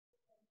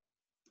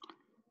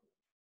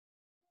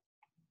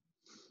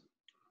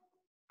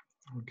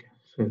Okay,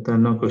 so if there are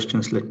no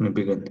questions, let me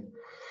begin.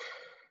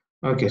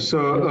 Okay,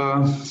 so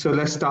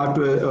let's start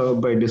with,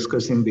 by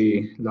discussing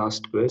the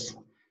last quiz.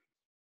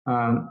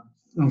 Um,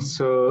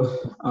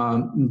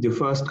 the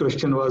first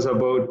question was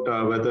about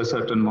whether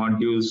certain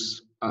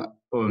modules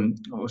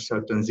or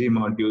certain Z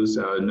modules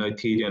are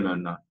Noetherian or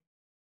not.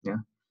 Yeah.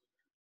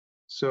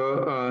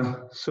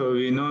 So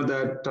we know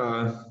that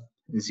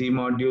Z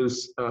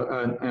modules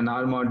an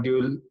R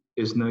module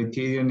is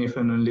Noetherian if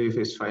and only if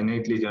it's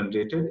finitely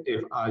generated,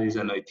 if R is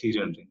a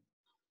Noetherian ring.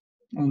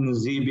 And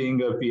Z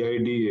being a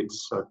PID,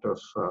 it's sort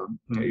of,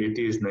 it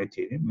is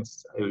Noetherian.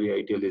 Every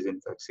ideal is in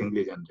fact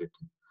singly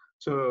generated.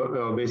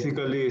 So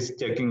basically it's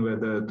checking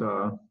whether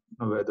the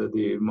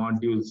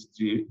modules,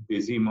 the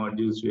Z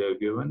modules we are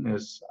given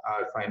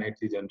are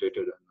finitely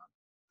generated or not.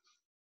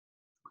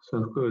 So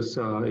of course,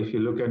 if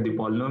you look at the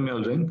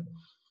polynomial ring,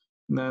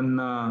 then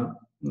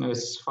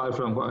it's far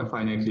from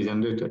finitely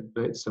generated,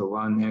 right? So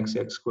 1x,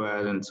 x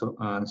squared, and so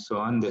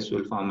on, this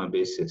will form a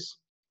basis.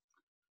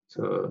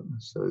 So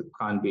it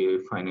can't be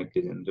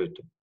finitely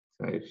generated.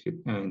 So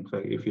in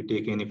fact, if you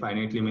take any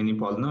finitely many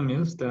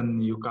polynomials,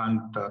 then you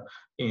can't,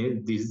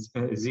 this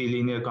Z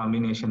linear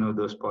combination of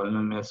those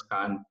polynomials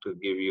can't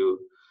give you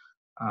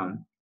a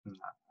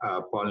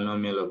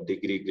polynomial of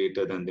degree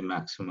greater than the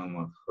maximum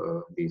of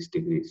these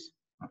degrees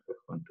of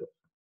F1 to F.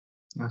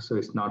 Yeah, so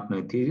it's not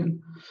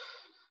Noetherian.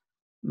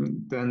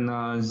 Then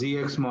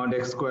zx mod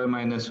x square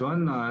minus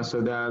 1. So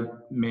there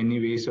are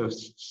many ways of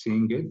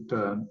seeing it.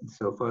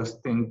 So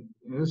first thing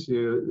is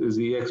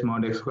zx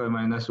mod x square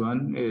minus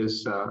 1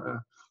 is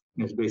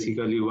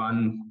basically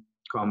 1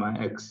 comma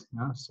x.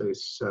 Yeah? So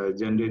it's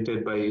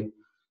generated by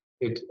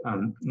it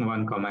 1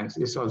 comma x.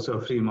 It's also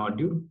a free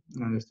module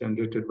and it's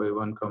generated by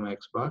 1 comma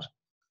x bar.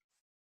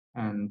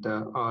 And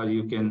or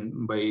you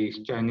can, by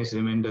Chinese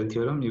remainder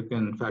theorem, you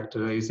can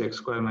factorize x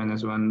square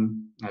minus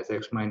 1 as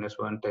x minus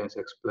 1 times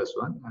x plus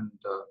 1 and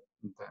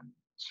then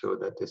show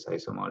that is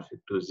isomorphic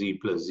to z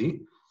plus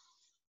z.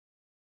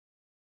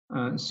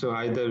 So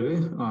either way,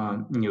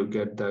 you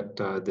get that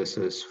this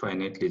is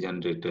finitely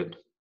generated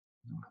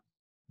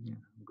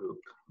group.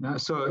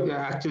 So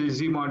actually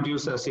Z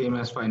modules are same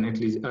as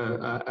finitely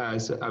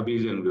as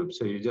abelian group.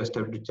 So you just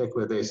have to check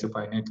whether it's a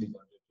finitely generated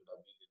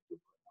abelian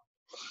group.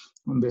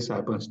 And this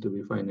happens to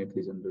be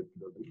finitely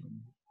generated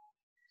abelian.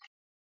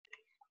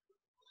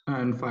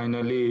 And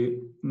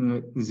finally,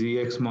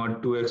 zx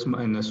mod 2x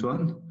minus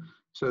 1.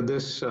 So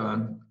this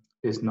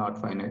is not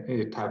finite.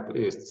 It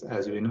is,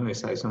 as we know,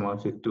 is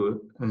isomorphic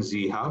to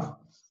z half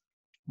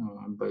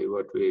by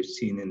what we've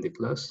seen in the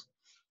class.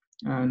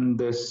 And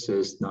this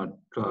is not,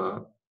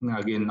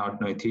 again,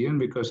 not Noetherian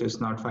because it's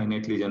not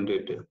finitely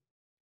generated.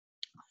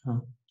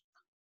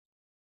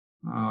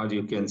 Or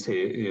you can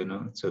say,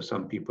 so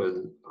some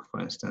people,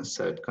 for instance,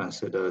 said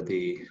consider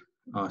the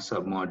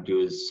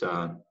submodules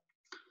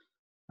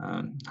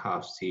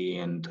half C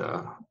and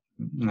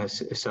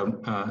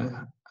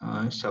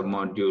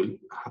submodule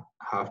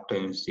half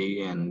times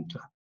Z and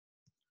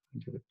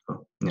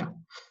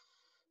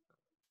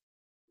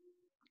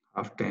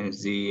half times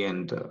Z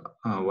and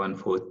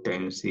 1/4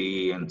 times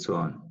Z and so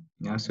on.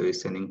 Yeah, so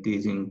it's an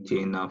increasing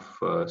chain of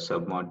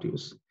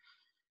submodules.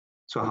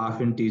 So half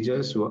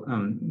integers,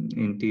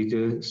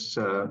 integers,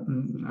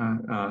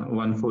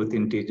 1/4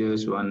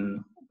 integers,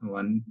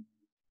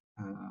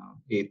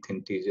 1/8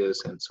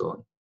 integers, and so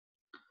on.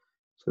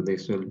 So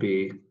this will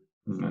be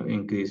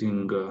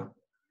increasing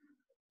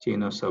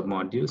chain of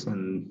submodules,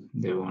 and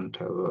they won't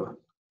have a,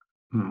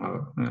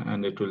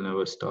 and it will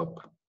never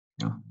stop.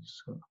 Yeah,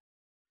 so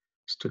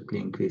strictly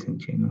increasing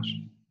chain of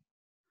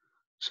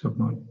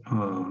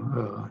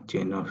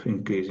chain of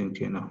increasing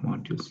chain of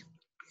modules.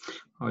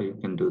 Or you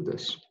can do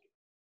this.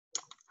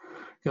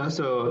 Yeah,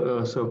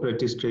 so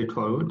pretty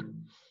straightforward.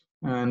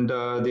 And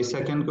the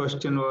second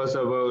question was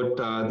about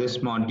this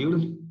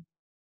module.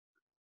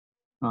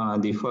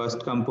 The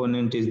first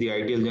component is the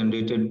ideal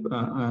generated,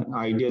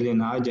 ideal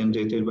in R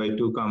generated by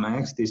 2 comma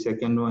x. The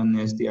second one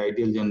is the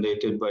ideal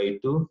generated by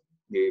 2,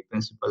 the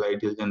principal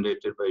ideal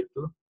generated by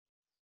 2.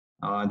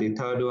 The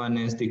third one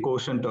is the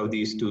quotient of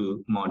these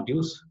two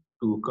modules,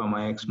 2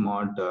 comma x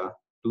mod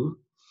 2.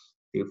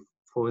 The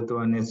fourth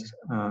one is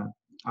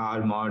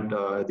R mod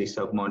the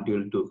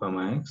submodule 2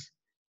 comma x.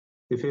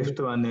 The fifth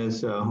one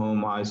is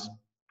home R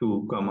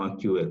 2 comma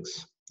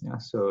qx. Yeah,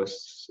 so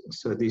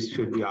this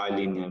should be R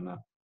linear map.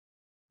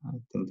 I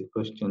think in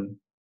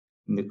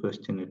the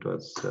question it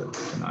was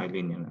an I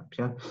linear map.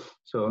 Yeah,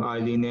 so I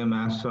linear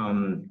maps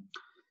from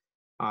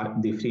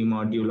the free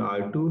module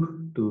R2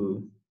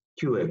 to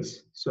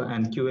QX. So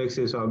and QX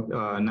is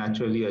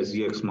naturally a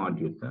ZX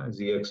module.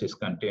 ZX is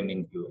contained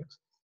in QX,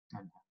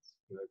 and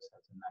QX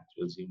has a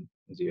natural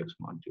ZX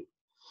module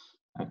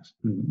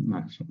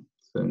action.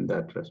 So in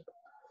that respect.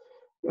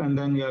 And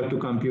then you have to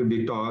compute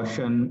the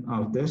torsion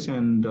of this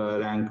and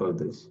rank of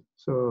this.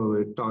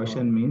 So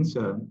torsion means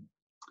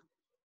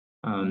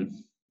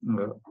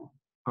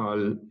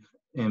all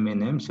m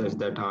in m such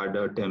that r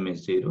dot m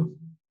is 0,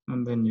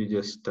 and then you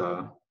just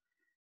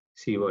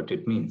see what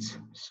it means.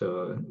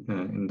 So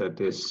that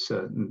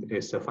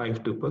is a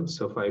 5 tuple.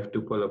 So 5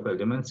 tuple of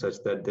elements such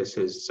that this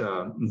is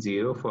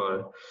 0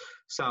 for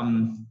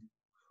some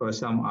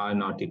r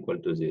not equal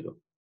to 0.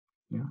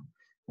 Yeah,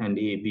 and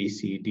A, B,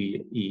 C,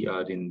 D, E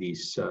are in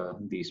these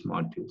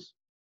modules.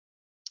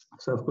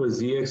 So of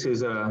course Gx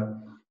is a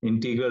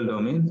integral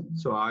domain.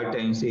 So r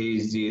times A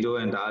is 0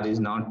 and r is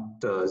not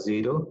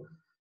 0,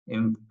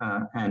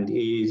 and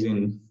A is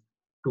in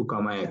 2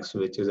 comma x,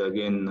 which is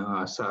again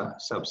a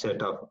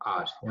subset of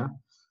R. Yeah,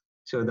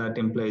 so that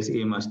implies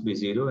A must be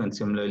 0, and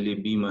similarly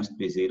B must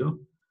be 0.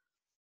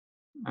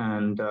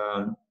 And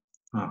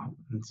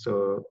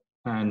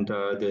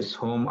this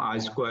home R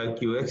square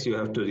QX, you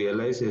have to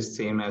realize, is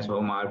same as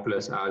home R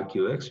plus R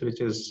QX,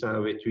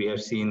 which we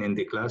have seen in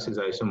the class is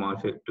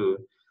isomorphic to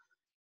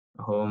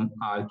home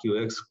R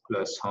QX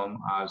plus home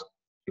R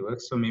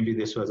QX. So maybe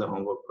this was a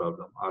homework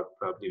problem, or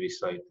probably we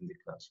saw it in the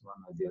class,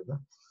 one or the other.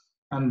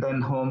 And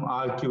then home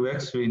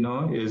RQX we know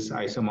is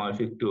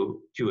isomorphic to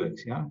QX.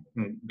 Yeah,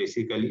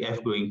 basically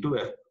F going to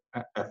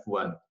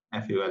F1,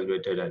 F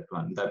evaluated at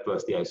 1. That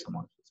was the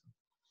isomorphism.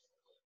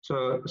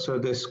 So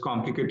this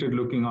complicated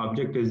looking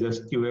object is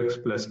just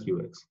QX plus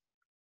QX.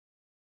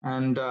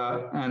 And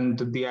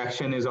the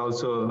action is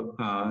also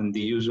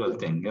the usual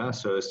thing. Yeah,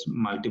 so it's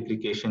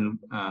multiplication,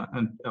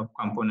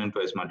 component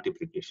wise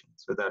multiplication.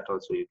 So that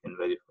also you can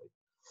verify.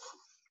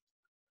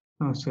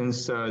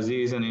 Since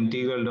Z is an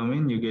integral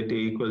domain, you get A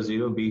equals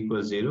 0, B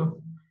equals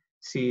 0.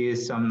 C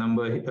is some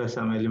number,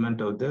 some element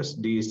of this,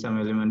 D is some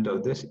element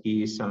of this,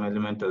 E is some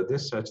element of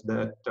this, such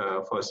that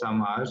for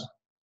some R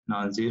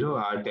non-zero,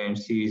 R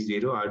times C is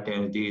 0, R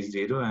times D is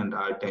 0, and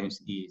R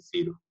times E is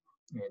 0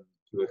 in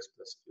QX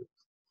plus QX.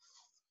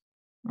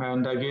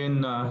 And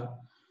again,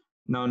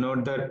 now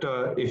note that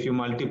if you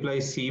multiply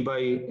C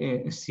by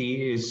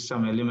C is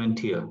some element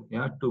here,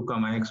 yeah, 2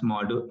 comma x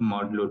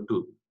modulo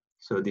 2.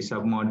 So the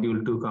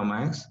submodule 2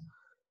 comma x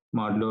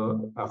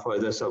modulo a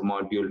further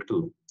submodule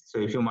 2. So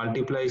if you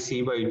multiply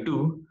C by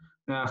 2,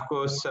 then of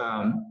course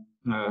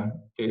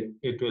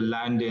it will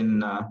land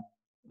in,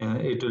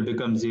 it will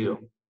become 0.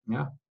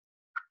 Yeah.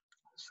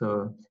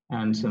 So,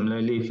 and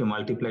similarly, if you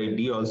multiply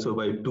D also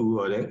by 2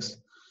 or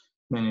x,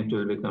 then it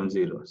will become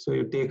 0. So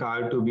you take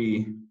R to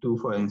be 2,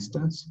 for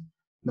instance,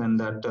 then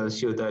that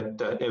tells you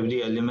that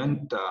every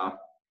element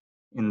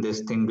in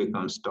this thing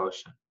becomes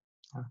torsion.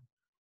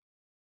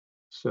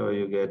 So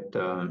you get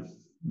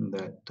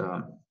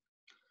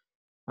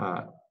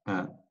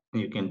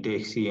you can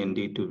take C and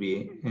D to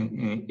be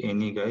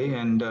any guy,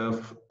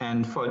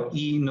 and for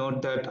E,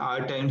 note that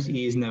R times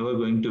E is never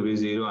going to be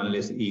 0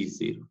 unless E is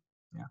 0.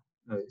 Yeah,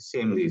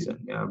 same reason.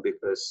 Yeah,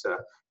 because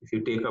if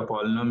you take a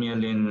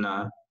polynomial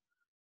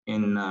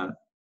in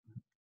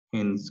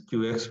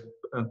QX,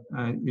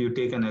 you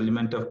take an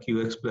element of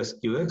QX plus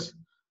QX.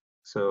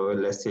 So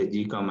let's say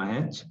G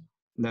comma H.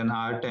 Then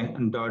R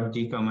dot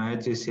G comma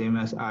H is same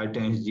as R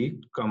times G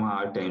comma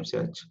R times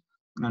H.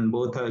 And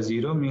both are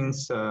 0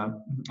 means,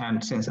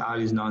 and since R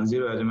is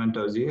non-zero element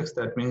of Gx,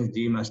 that means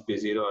G must be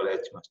 0 or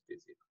H must be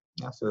 0.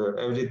 Yeah, so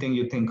everything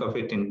you think of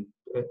it in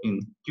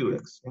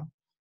QX, yeah,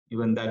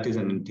 even that is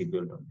an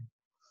integral domain.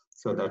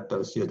 So that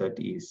tells you that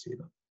E is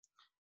 0.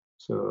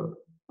 So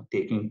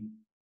taking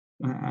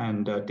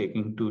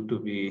 2 to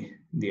be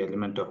the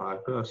element of R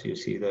cross, you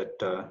see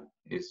that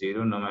is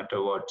 0 no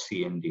matter what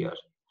C and D are.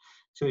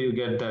 So you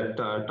get that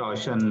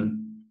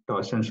torsion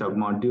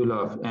submodule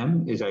of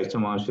M is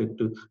isomorphic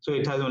to, so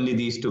it has only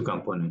these two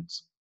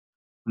components,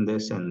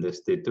 this and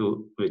this, the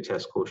two which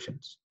has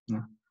quotients.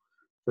 Yeah.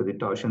 So the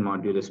torsion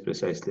module is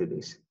precisely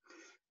this.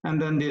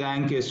 And then the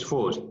rank is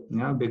 4,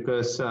 yeah,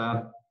 because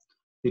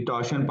the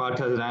torsion part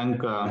has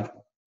rank 1,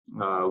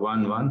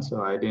 1,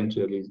 so I didn't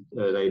really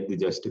write the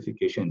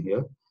justification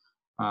here.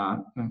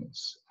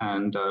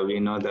 And we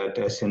know that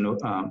S in,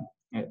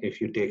 if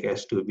you take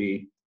S to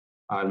be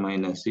R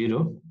minus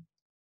 0,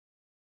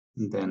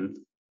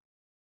 then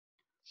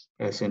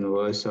S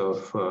inverse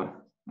of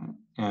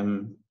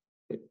M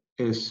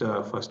is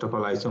first of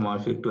all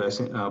isomorphic to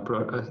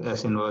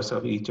S inverse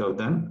of each of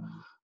them,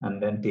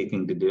 and then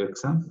taking the direct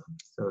sum.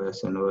 So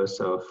S inverse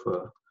of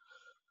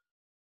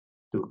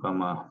 2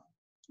 comma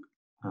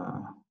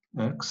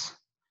x.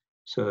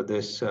 So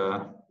this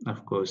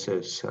of course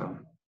is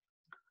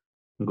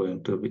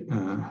going to be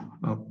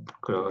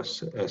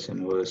cross S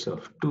inverse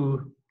of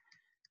 2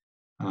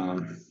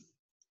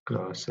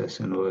 cross S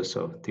inverse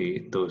of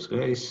those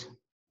guys,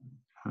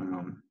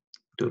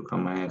 2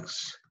 comma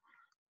x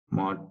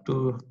mod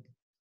 2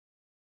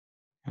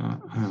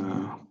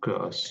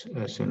 cross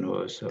S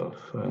inverse of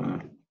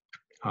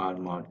R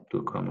mod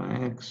 2 comma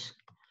x,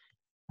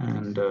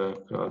 and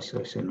cross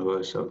S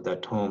inverse of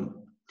that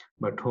home.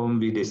 But home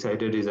we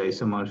decided is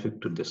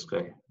isomorphic to this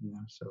guy.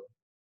 Yeah, so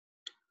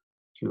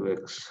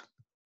QX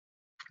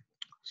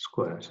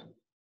square.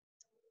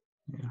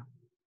 Yeah,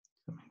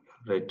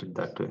 write it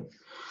that way.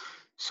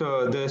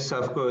 So this,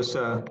 of course,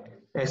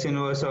 S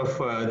inverse of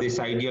this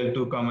ideal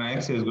 2 comma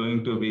x is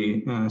going to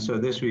be, so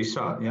this we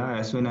saw, yeah,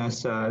 as soon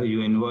as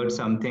you invert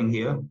something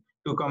here,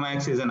 2 comma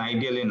x is an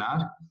ideal in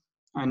R,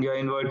 and you're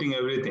inverting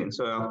everything.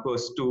 So of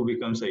course, 2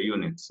 becomes a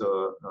unit.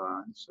 So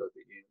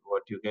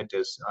what you get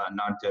is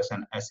not just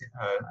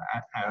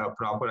a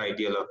proper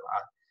ideal of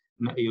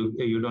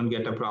you don't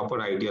get a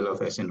proper ideal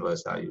of S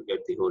inverse R. You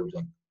get the whole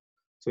ring.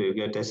 So you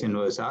get S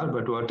inverse R.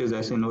 But what is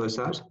S inverse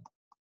R?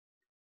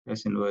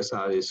 S inverse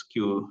R is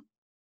QX.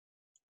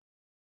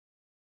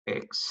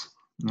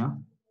 Yeah.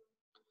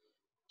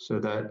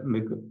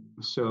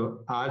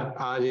 So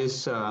R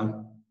is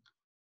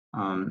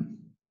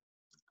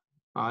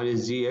R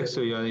is Gx,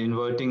 so you are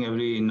inverting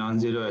every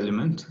non-zero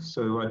element.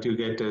 So what you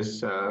get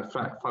is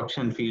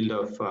function field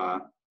of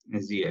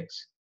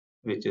Gx,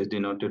 which is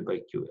denoted by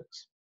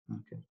Qx.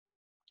 Okay.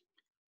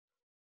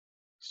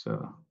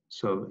 So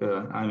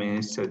I mean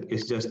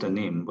it's just a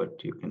name,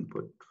 but you can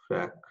put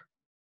frac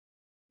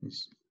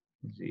is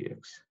Gx.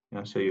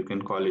 Yeah, so you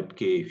can call it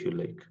K if you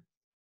like.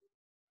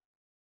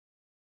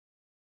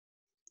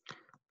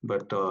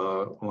 But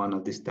one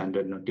of the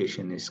standard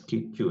notation is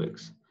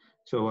Qx.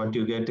 So what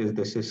you get is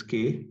this is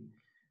K.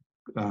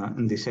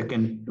 And the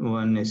second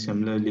one is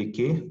similarly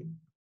K.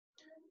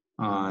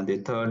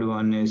 The third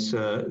one is,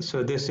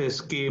 so this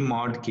is K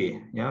mod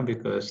K, yeah,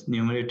 because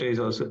numerator is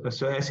also,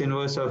 so S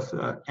inverse of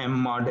M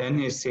mod N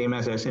is same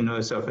as S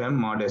inverse of M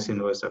mod S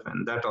inverse of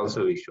N. That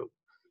also we show.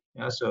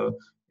 Yeah, so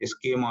it's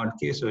K mod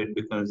K, so it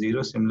becomes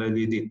 0.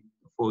 Similarly, the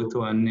fourth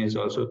one is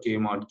also K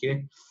mod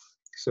K,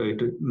 so it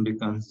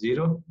becomes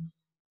 0.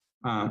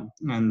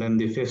 And then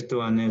the fifth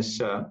one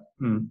is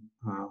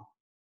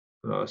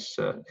cross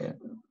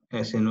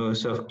S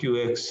inverse of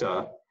QX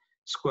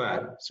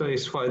square. So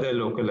it's further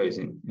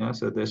localizing. Yeah,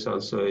 so this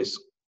also is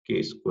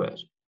K square.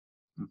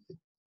 Okay.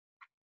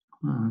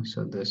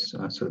 So this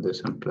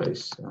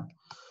implies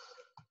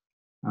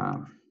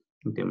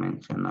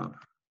dimension of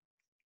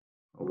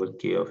over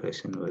K of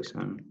S inverse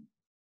M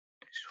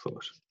is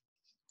 4.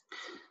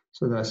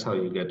 So that's how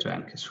you get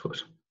rank is 4.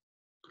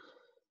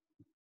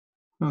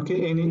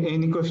 Okay.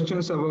 Any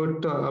questions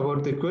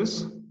about the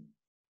quiz?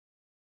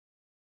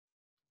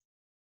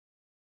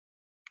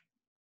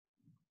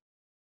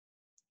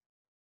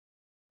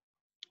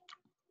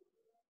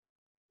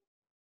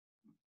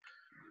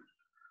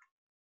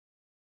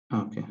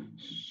 Okay.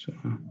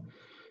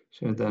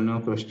 So there are no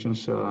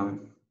questions. So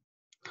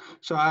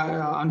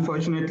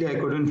unfortunately, I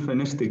couldn't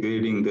finish the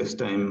grading this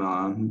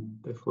time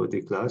before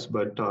the class,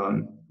 but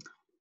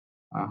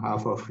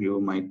half of you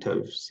might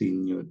have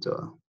seen your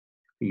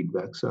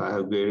feedback. So I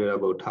have graded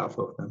about half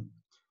of them.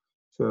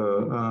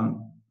 So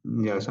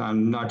yes,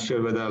 I'm not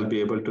sure whether I'll be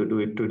able to do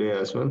it today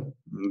as well,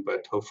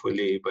 but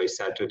hopefully by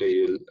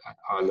Saturday,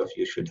 all of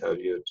you should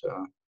have your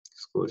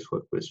scores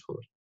for quiz 4.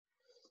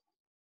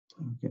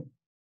 Okay.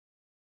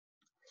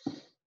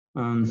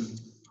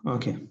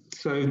 Okay.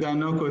 So if there are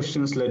no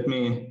questions, let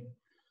me.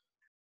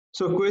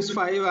 So quiz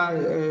 5,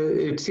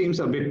 it seems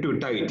a bit too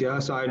tight, yeah.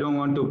 So I don't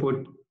want to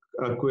put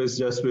a quiz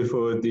just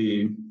before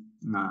the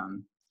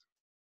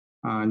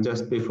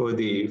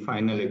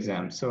final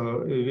exam.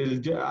 So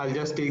I'll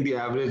just take the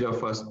average of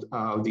first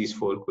of these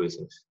 4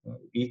 quizzes.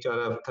 Each are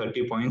of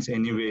 30 points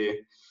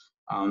anyway.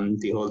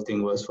 The whole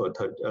thing was for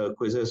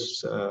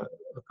quizzes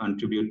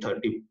contribute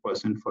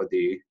 30% for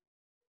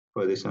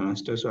the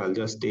semester. So I'll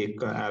just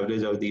take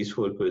average of these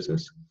 4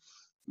 quizzes,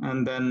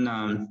 and then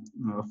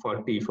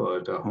 40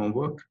 for the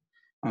homework,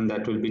 and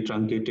that will be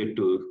truncated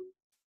to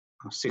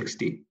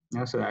 60.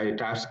 Yeah, so I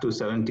attached to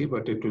 70,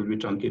 but it will be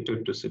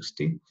truncated to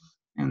 60,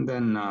 and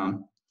then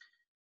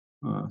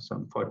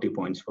some 40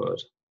 points for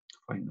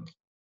final.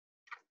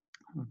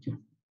 Okay.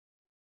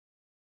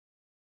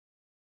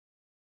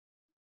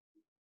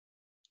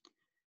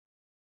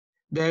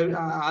 There,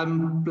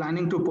 I'm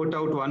planning to put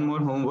out one more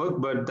homework,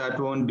 but that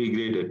won't be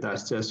graded.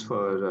 That's just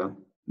for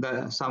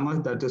the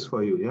summer. That is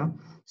for you, yeah.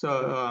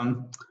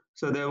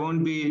 So there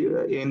won't be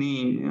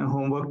any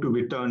homework to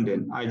be turned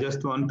in. I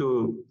just want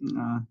to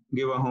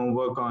give a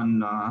homework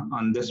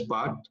on this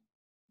part,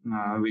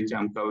 which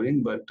I'm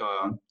covering, but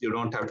you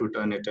don't have to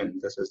turn it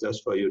in. This is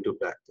just for you to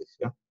practice,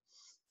 yeah.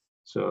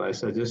 So I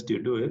suggest you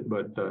do it,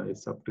 but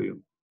it's up to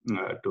you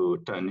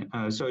to turn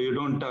it. So you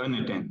don't turn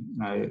it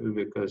in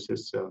because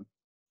it's a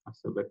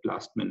bit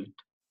last minute.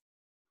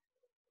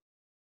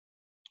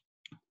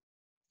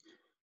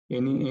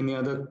 Any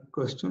other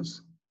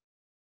questions?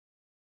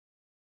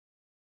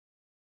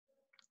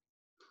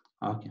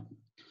 Okay.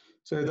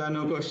 So if there are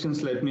no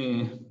questions, let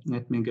me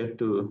get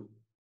to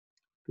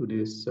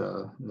today's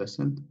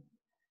lesson.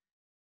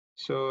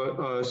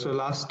 So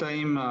last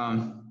time,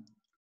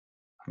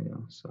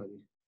 yeah, sorry.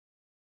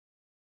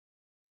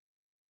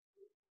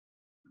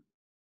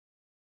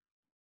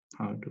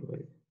 How do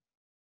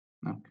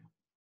I? Okay.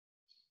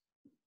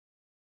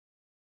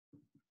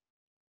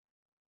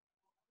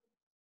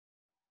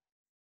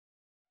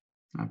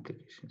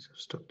 Applications of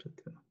structured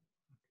theorem.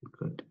 Okay,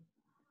 good.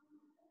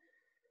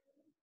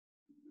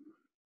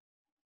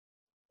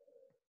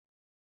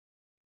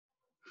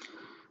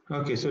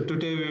 Okay, so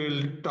today we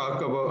will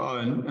talk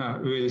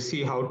about, we'll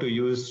see how to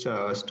use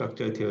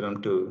structure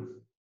theorem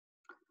to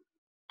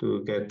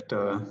get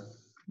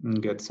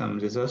get some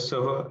results.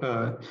 So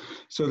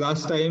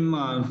last time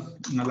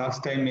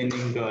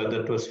meaning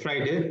that was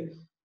Friday,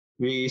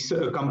 we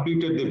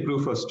completed the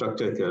proof of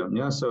structure theorem.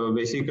 Yeah. So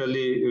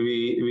basically,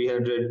 we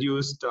had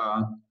reduced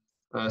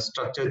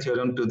structure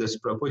theorem to this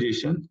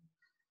proposition.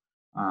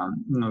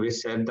 We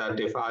said that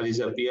if R is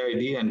a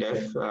PID and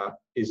F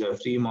is a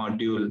free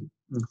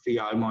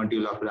R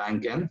module of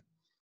rank n,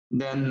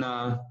 then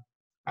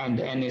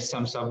and n is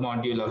some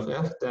submodule of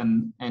F,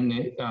 then n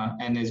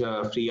is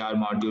a free R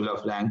module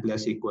of rank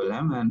less equal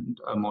m, and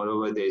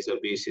moreover there is a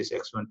basis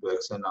x1 to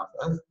xn of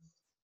F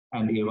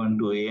and a1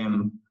 to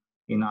am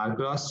in R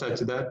cross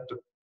such that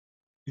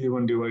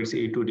a1 divides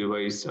a2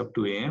 divides up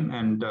to am,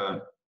 and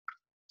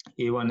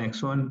a1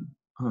 x1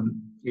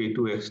 a2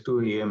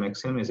 x2 am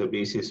xm is a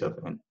basis of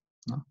n.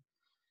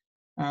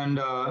 And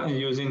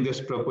using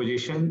this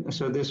proposition,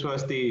 so this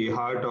was the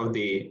heart of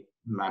the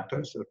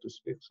matter, so to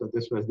speak. So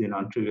this was the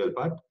non-trivial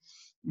part.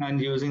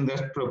 And using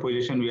that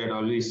proposition, we had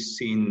already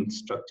seen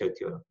structure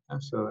theorem.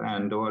 So,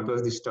 and what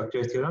was the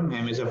structure theorem?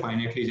 M is a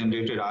finitely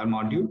generated R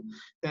module.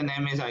 Then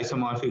M is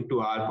isomorphic to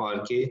R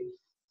power k,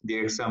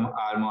 dx sum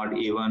R mod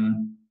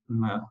A1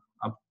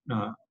 up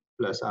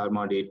plus R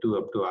mod A2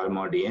 up to R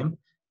mod AM,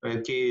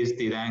 where k is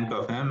the rank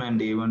of M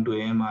and A1 to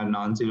AM are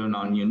non-zero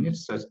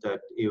non-units such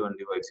that A1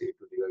 divides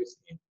A2 divides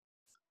AM.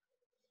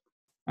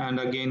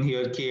 And again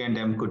here k and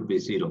m could be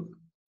 0.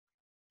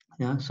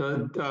 Yeah,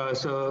 so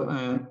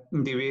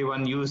the way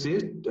one use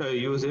it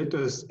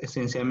is,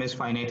 since m is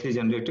finitely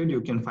generated,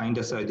 you can find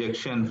a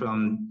surjection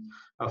from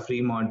a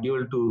free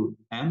module to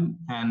m,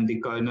 and the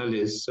kernel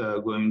is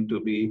going to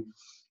be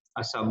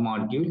a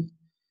submodule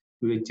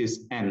which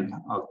is n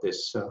of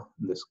this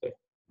guy.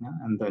 Yeah,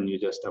 and then you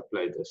just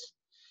apply this.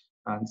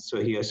 And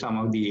so here some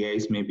of the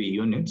AIs may be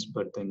units,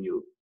 but then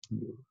you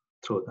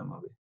throw them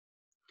away,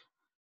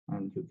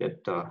 and you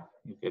get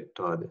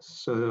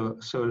this. So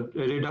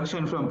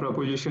reduction from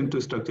proposition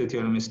to structure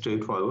theorem is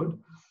straightforward.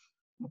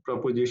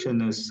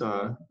 Proposition is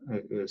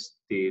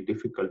the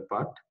difficult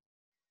part.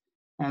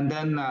 And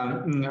then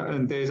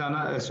there is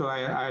another. So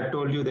I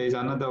told you there is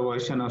another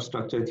version of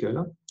structure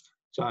theorem.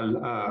 So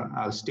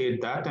I'll state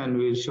that, and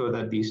we'll show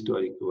that these two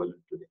are equivalent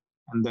today,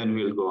 and then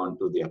we'll go on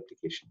to the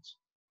applications.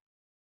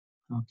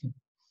 Okay.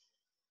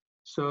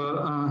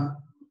 So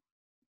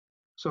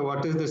so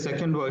what is the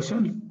second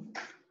version?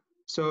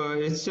 So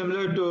it's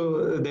similar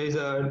to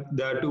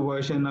there are two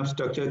versions of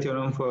structure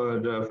theorem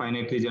for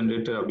finitely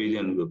generated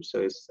abelian groups. So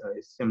it's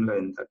similar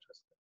in that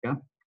respect. Yeah.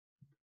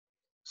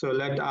 So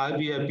let R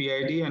be a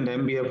PID and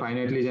M be a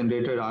finitely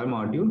generated R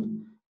module.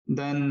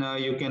 Then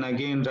you can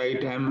again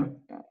write M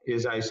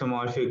is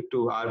isomorphic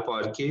to R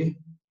power k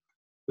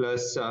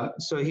plus.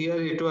 So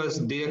here it was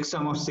direct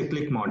sum of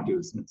cyclic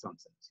modules in some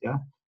sense. Yeah.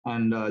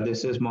 And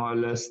this is more or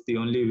less the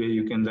only way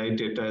you can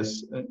write it,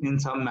 as in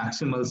some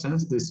maximal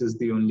sense. This is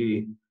the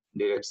only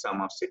direct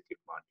sum of cyclic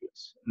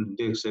modules,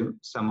 direct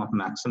sum of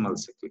maximal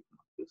cyclic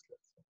modules.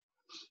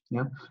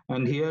 Yeah,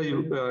 and here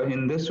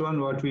in this one,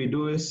 what we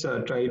do is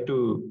try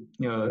to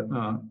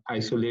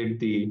isolate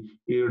the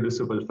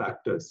irreducible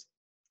factors.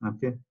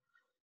 Okay,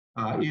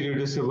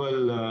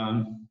 irreducible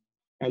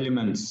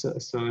elements.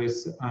 So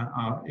it's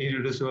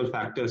irreducible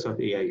factors of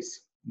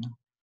AIs. Yeah.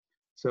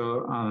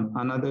 So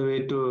another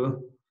way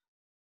to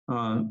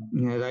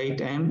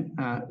write M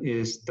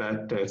is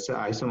that it's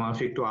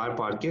isomorphic to R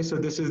power k. So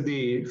this is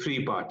the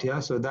free part. Yeah,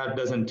 so that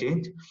doesn't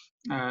change.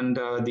 And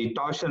the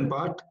torsion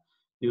part,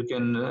 you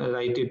can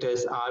write it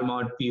as R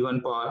mod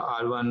P1 power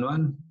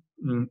R11,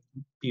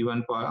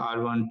 P1 power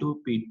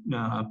R12,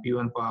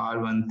 P1 power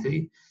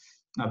R13,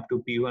 up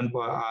to P1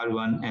 power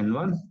R1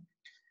 N1,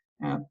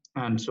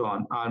 and so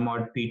on. R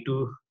mod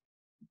P2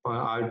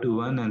 power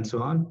R21, and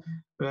so on,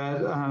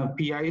 where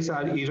PIs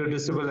are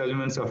irreducible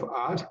elements of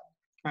R,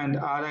 and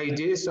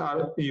RIJs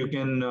are you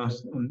can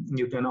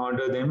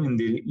order them in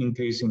the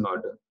increasing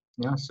order.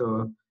 Yeah,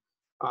 so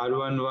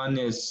R11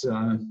 is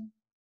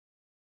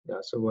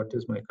yeah. So what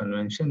is my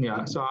convention?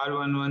 Yeah, so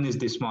R11 is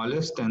the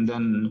smallest, and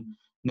then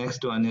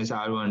next one is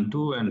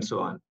R12, and so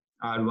on.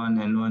 R1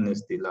 N1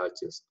 is the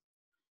largest.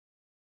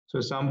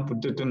 So some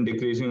put it in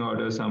decreasing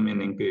order, some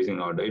in increasing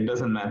order. It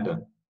doesn't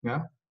matter.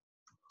 Yeah.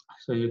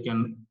 So you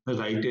can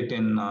write it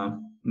in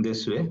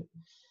this way.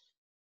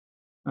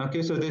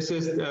 Okay, so this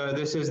is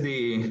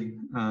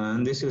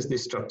the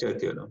structure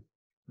theorem.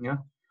 Yeah,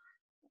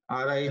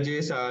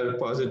 Rij's are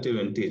positive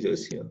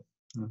integers here.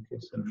 Okay,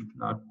 so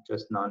not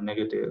just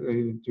non-negative.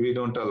 We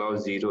don't allow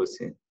zeros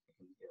in here,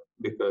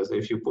 because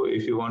if you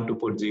want to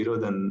put 0,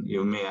 then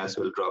you may as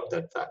well drop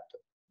that factor.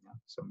 Yeah,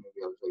 so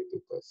maybe I'll write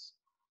it as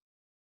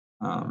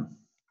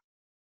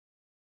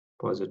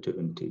positive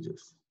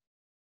integers.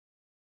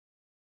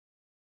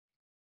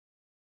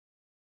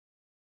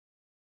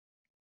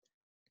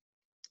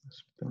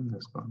 This pen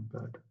has gone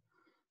bad.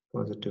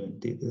 Positive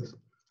integers.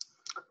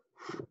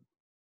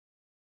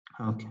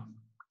 Okay.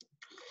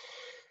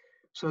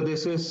 So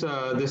this is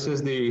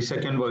the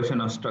second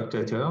version of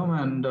structure theorem,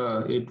 and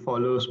it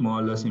follows more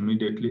or less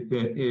immediately.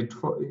 It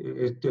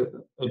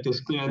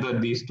is clear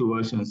that these two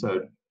versions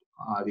are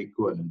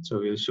equivalent. So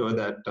we'll show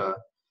that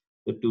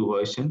the two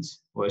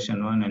versions,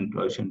 version 1 and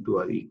version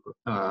 2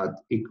 are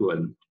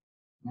equivalent.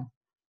 Yeah.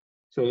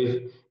 So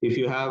if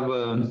you have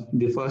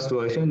the first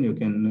version, you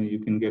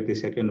can get the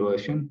second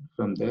version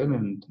from there,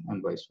 and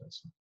vice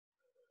versa.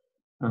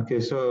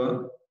 Okay,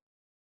 so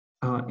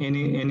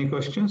any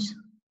questions?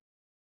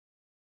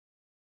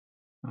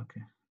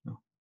 Okay, no.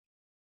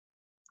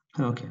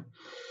 Okay.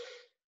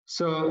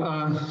 So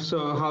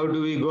how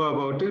do we go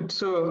about it?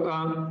 So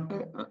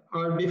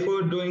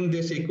before doing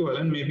this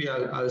equivalent, maybe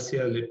I'll say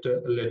a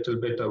little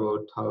bit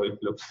about how it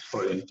looks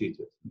for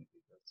integers.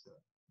 Maybe that's,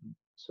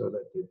 so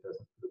that it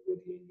doesn't look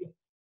very alien.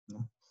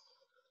 Yeah.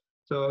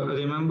 So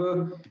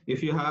remember,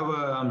 if you have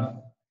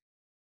a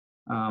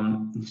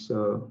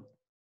so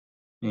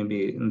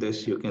maybe in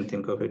this you can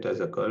think of it as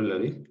a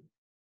corollary.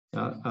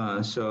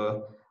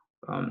 So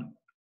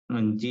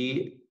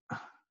G.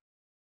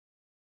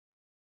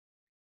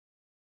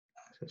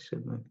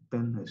 My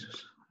pen is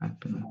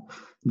acting.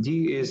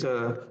 G is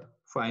a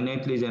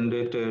finitely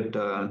generated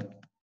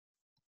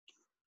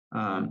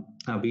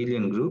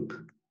abelian group.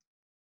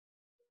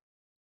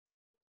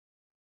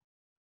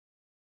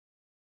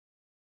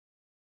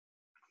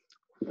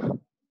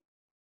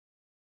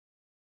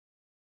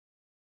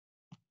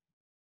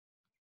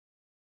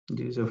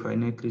 G is a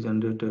finitely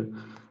generated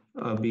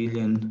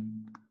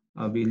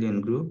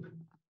abelian group.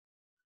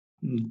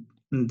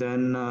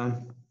 Then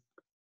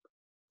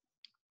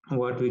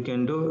what we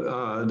can do,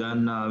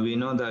 then we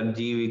know that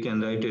G, we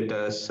can write it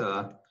as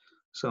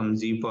some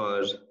Z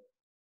power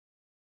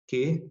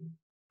K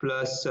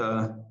plus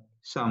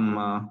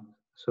some,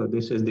 so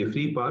this is the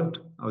free part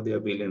of the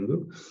abelian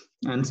group,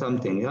 and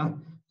something, yeah.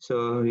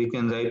 So we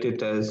can write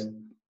it as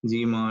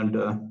G mod,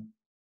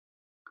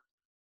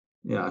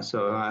 yeah.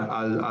 So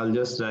I'll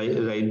just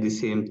write the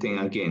same thing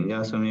again,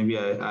 yeah. So maybe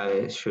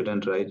I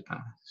shouldn't write,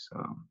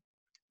 so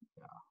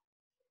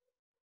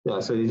yeah.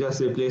 So you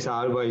just replace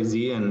R by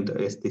Z, and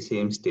it's the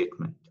same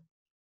statement,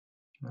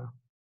 yeah.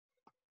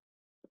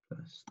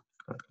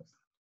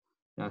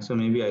 Yeah, so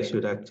maybe I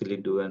should actually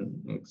do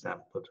an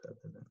example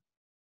rather than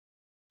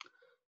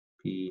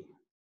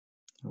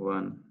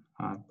P1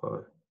 R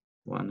power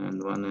 1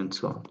 and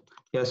so on.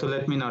 Yeah, so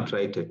let me not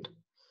write it.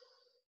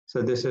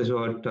 So this is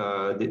what,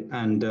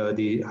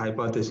 the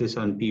hypothesis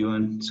on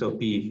P1, so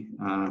P,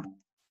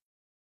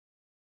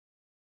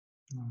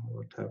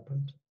 what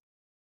happened?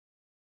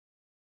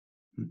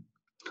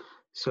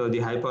 So the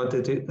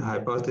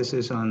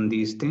hypothesis on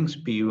these things,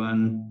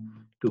 P1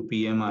 to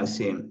PM are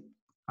same,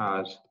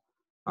 are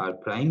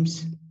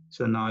primes.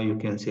 So now you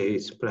can say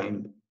it's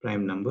prime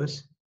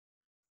numbers,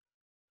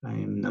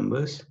 and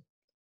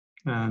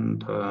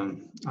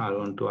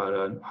R1 to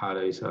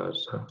Ris are.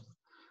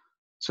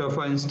 So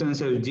for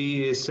instance, if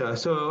G is,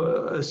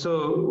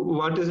 so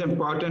what is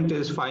important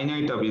is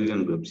finite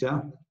abelian groups,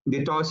 yeah?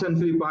 The torsion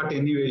free part,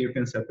 anyway, you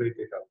can separate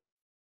it out.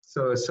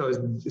 So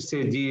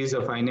say G is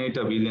a finite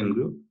abelian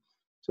group.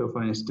 So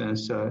for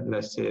instance,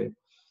 let's say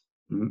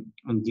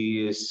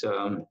G is,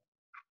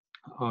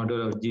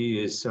 order of G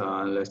is,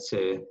 let's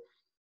say,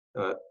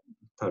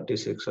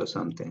 36 or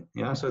something.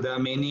 Yeah, so there are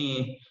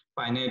many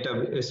finite,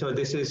 so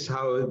this is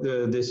how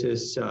this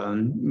is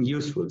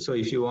useful. So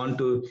if you want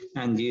to,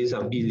 and G is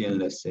abelian,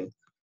 let's say,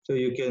 so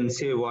you can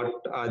say what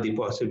are the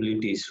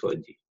possibilities for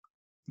G.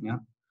 Yeah,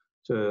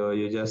 so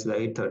you just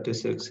write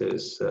 36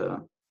 is,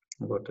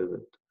 what is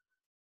it,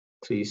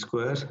 3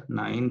 square,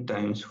 9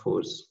 times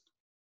 4,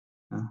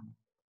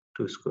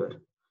 2 square.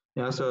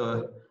 Yeah,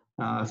 so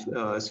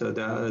so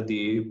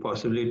the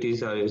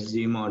possibilities are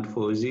Z mod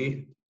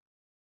 4Z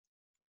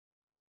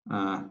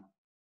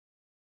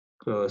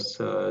cross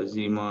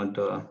Z mod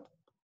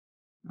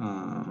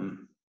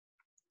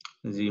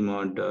Z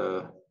mod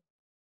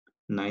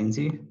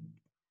 9Z.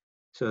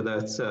 So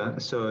that's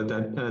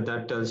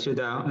that tells you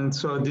that. And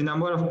so the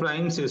number of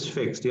primes is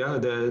fixed. Yeah,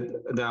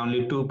 there are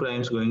only 2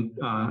 primes going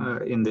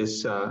in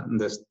this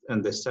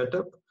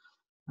setup,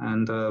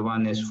 and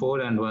one is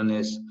 4 and one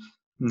is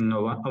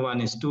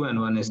one is 2 and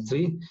one is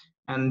 3,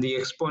 and the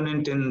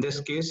exponent in this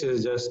case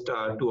is just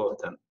 2 of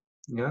them.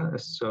 Yeah,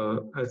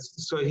 so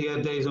here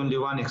there is only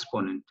one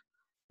exponent,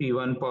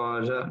 P1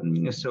 power,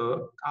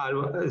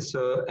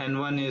 so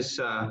N1 is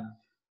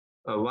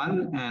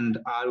 1 and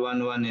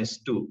R11 is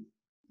 2,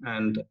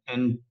 and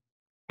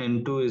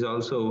N2 is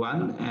also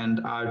 1, and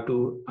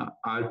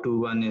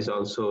R21 is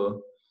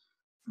also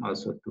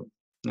 2.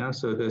 Yeah,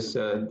 so this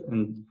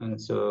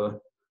and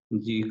so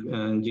G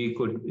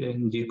could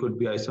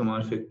be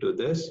isomorphic to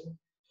this,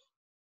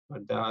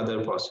 but there are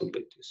other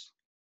possibilities.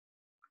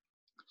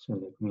 So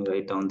let me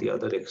write down the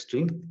other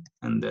extreme,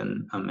 and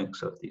then a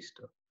mix of these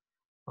two.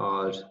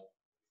 Or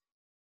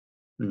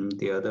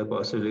the other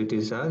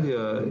possibilities are,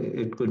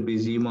 it could be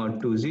Z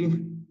mod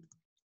 2Z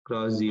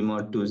cross Z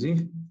mod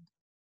 2Z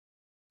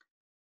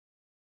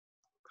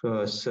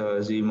cross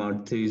Z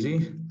mod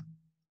 3Z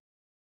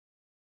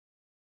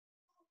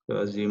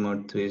cross Z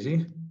mod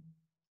 3Z.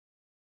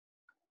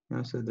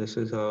 Yeah, so this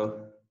is how.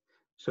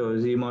 So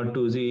Z mod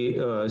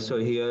 2Z, so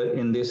here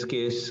in this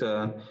case,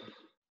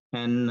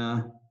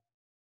 N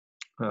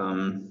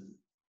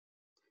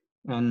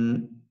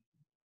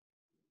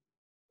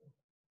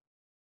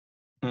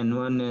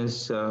N1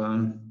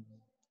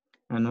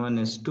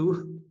 is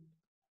 2,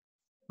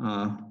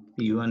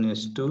 P1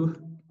 is 2,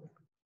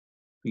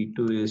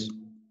 P2 is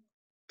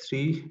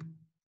 3,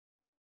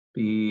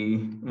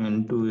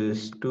 Pn2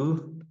 is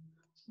 2,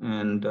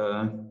 and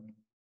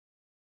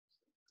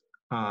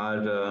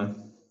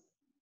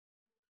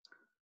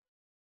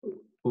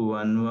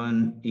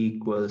R11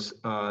 equals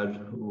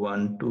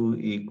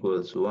R12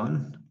 equals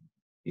 1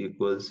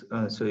 equals,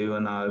 so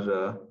even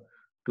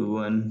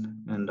R21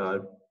 and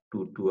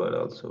R22 are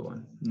also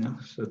 1. Yeah,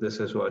 so this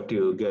is what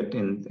you get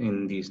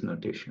in these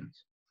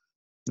notations.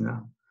 Yeah,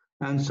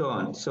 and so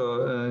on.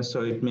 So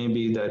so it may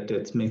be that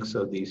it's mix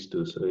of these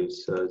two. So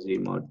it's Z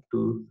mod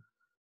 2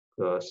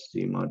 cross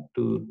Z mod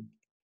 2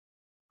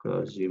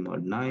 cross Z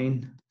mod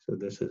 9. So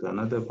this is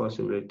another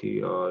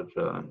possibility, or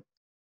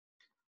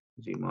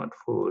Z mod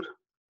 4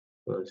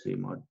 cross Z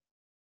mod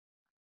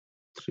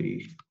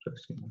 3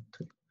 plus Z mod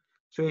 3.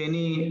 So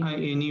any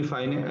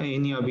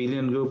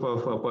abelian group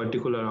of a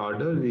particular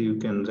order, you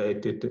can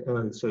write it.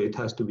 So it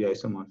has to be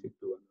isomorphic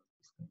to one of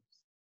these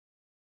things.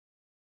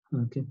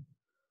 Okay.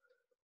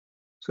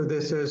 So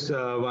this is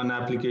one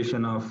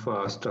application of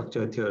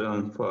structure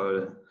theorem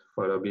for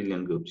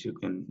abelian groups. You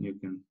can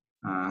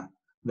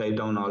write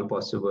down all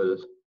possible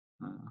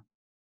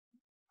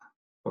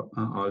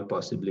all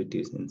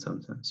possibilities in some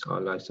sense,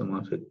 all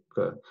isomorphic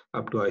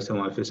up to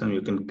isomorphism.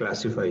 You can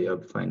classify a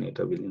finite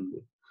abelian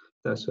group.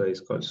 That's why it's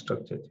called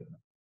structure theorem.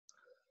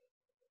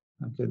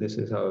 Okay, this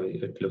is how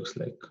it looks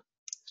like.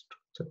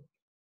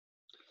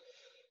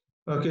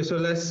 Okay, so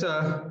let's.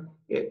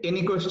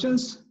 Any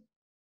questions?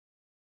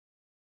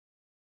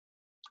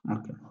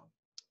 Okay,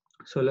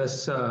 so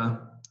let's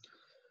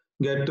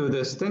get to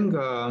this thing.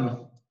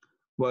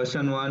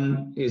 Version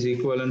 1 is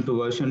equivalent to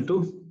version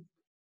 2.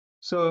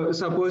 So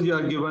suppose you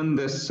are given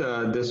this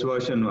this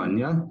version 1,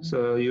 yeah.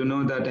 So you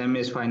know that M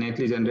is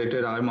finitely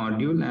generated R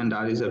module and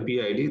R is a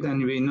PID.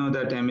 Then we know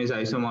that M is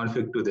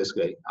isomorphic to this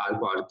guy R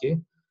power K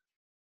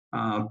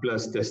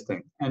plus this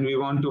thing, and we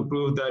want to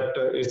prove that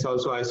it's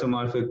also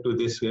isomorphic to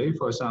this guy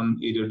for some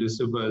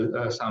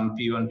irreducible, some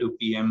P1 to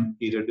PM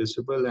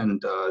irreducible,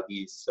 and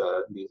these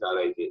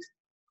Rijs.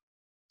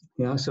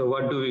 Yeah. So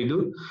what do we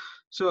do?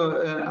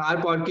 So R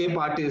part K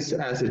part is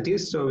as it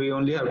is. So we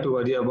only have to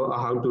worry about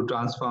how to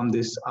transform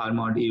this R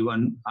mod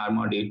E1, R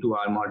mod E2,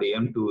 R mod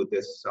AM to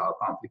this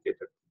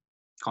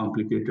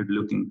complicated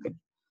looking thing,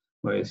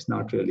 where it's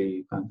not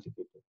really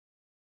complicated.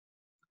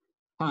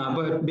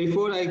 But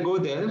before I go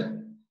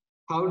there,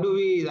 how do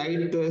we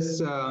write this?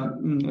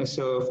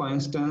 So for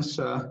instance,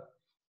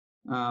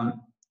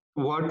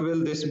 what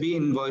will this be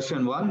in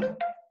version 1?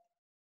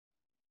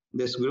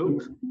 This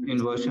group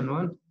in version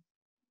 1?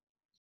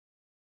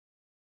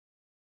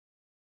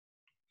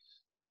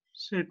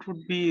 So it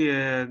would be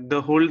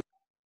the whole.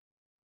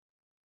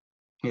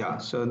 Yeah,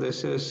 so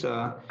this is,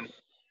 so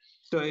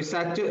it's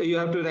actually, you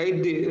have to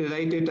write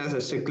it as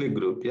a cyclic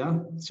group, yeah?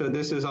 So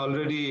this is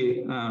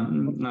already,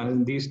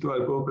 these two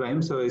are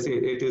co-prime, so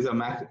it is a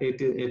max,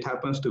 it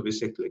happens to be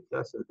cyclic,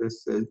 yeah? So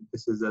this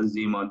is a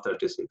Z mod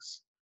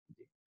 36.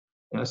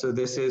 Yeah, so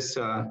this is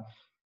the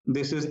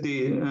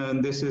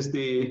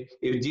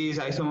if G is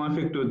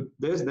isomorphic to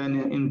this, then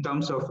in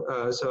terms of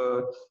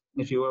so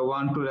if you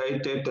want to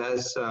write it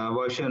as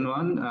version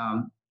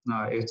 1,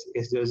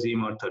 it's just Z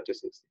mod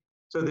 36.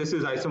 So this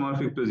is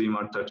isomorphic to Z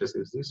mod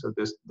 36. So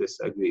this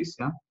agrees,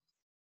 yeah.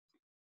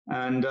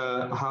 And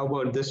how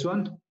about this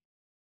one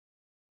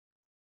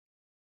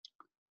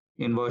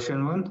in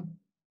version 1?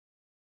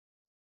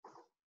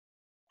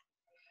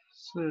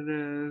 So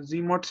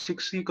Z mod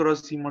 6Z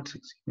cross Z mod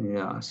 6Z.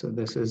 Yeah, so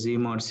this is Z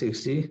mod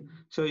 6Z.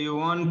 So you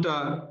want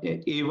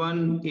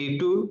A1,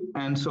 A2,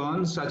 and so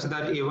on, such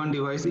that A1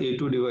 divides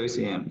A2 divides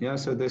AM. Yeah,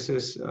 so this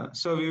is,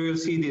 so we will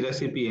see the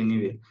recipe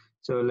anyway.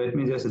 So let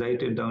me just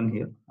write it down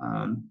here.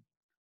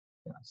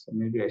 Yeah, so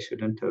maybe I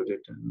shouldn't have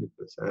written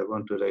because I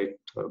want to write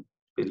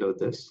below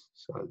this.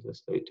 So I'll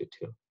just write it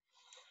here.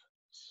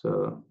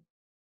 So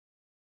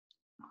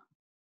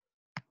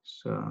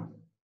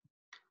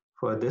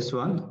for this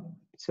one,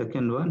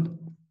 second one,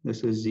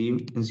 this is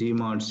Z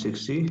mod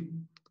 6Z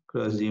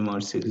cross Z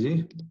mod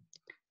 6Z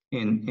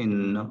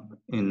in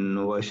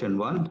version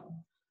 1,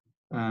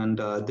 and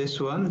this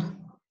one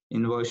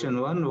in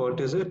version 1, what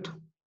is it?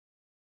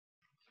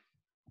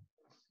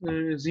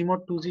 Z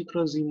mod 2Z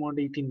cross Z mod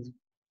 18Z.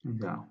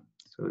 Yeah,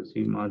 so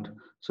Z mod.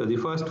 So the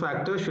first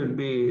factor should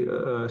be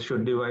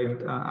should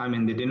divide. I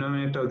mean, the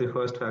denominator of the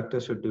first factor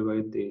should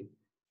divide the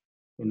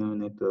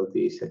denominator of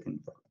the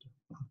second factor.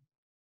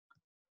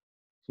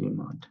 Z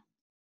mod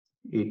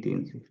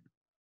 18Z.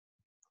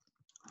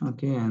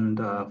 Okay, and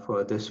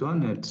for this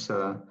one, it's Z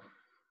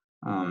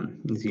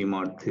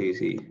mod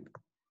 3Z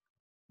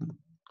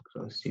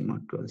cross Z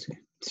mod 12Z.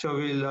 So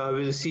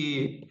we'll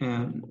see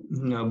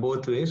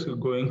both ways,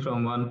 going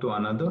from one to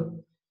another.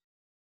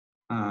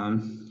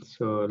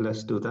 So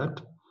let's do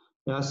that.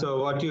 Yeah. So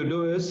what you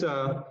do is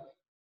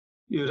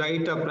you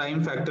write a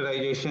prime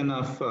factorization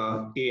of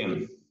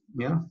AM.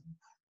 Yeah.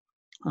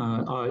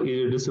 or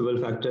irreducible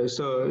factor.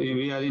 So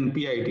we are in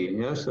PID,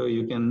 yeah. So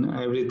you can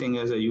everything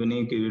as a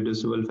unique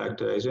irreducible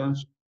factorization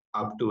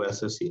up to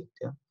associate,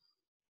 yeah.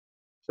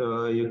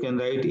 So you can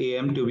write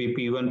AM to be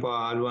P1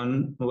 power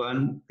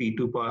R11,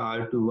 P2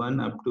 power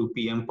R21 up to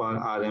PM power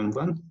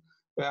RM1,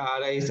 where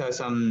Ri's are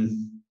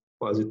some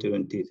positive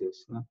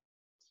integers, yeah.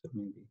 So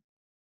maybe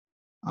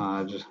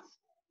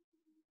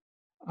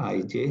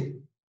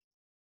Rij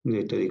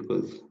greater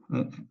equals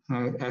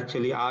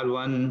actually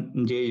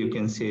R1J you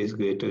can say is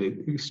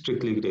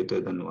strictly greater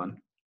than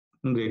 1,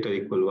 greater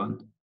equal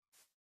 1,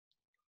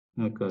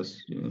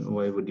 because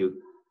why would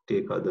you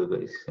take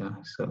otherwise, yeah.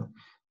 So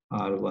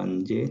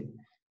R1J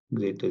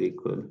greater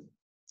equal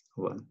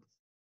 1,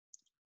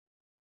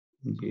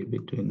 J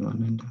between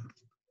 1 and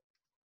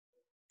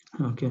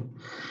 1. Okay,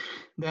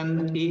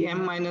 then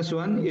AM minus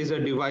 1 is a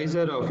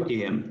divisor of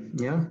AM,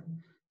 yeah.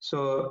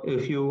 So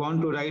if you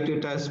want to write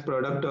it as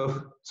product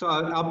of, so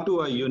up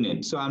to a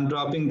unit, so I'm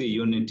dropping the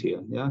unit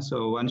here, yeah.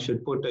 So one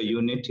should put a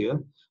unit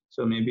here.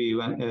 So maybe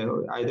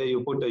either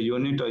you put a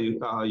unit or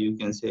you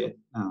can say,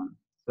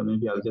 so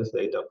maybe I'll just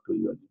write up to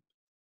unit.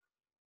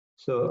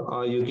 So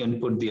or you can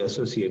put the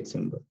associate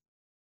symbol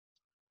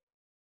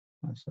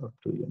as up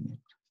to unit.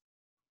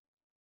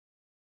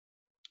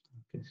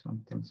 Okay,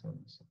 something.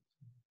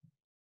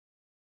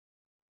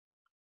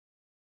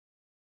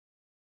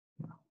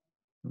 Yeah.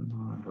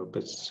 No, I hope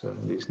it's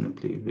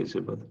reasonably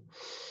visible.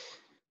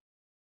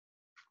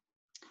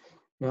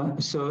 Yeah,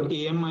 so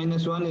AM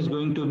minus 1 is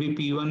going to be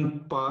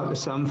P1 power,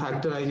 some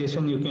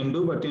factorization you can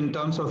do, but in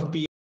terms of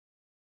P.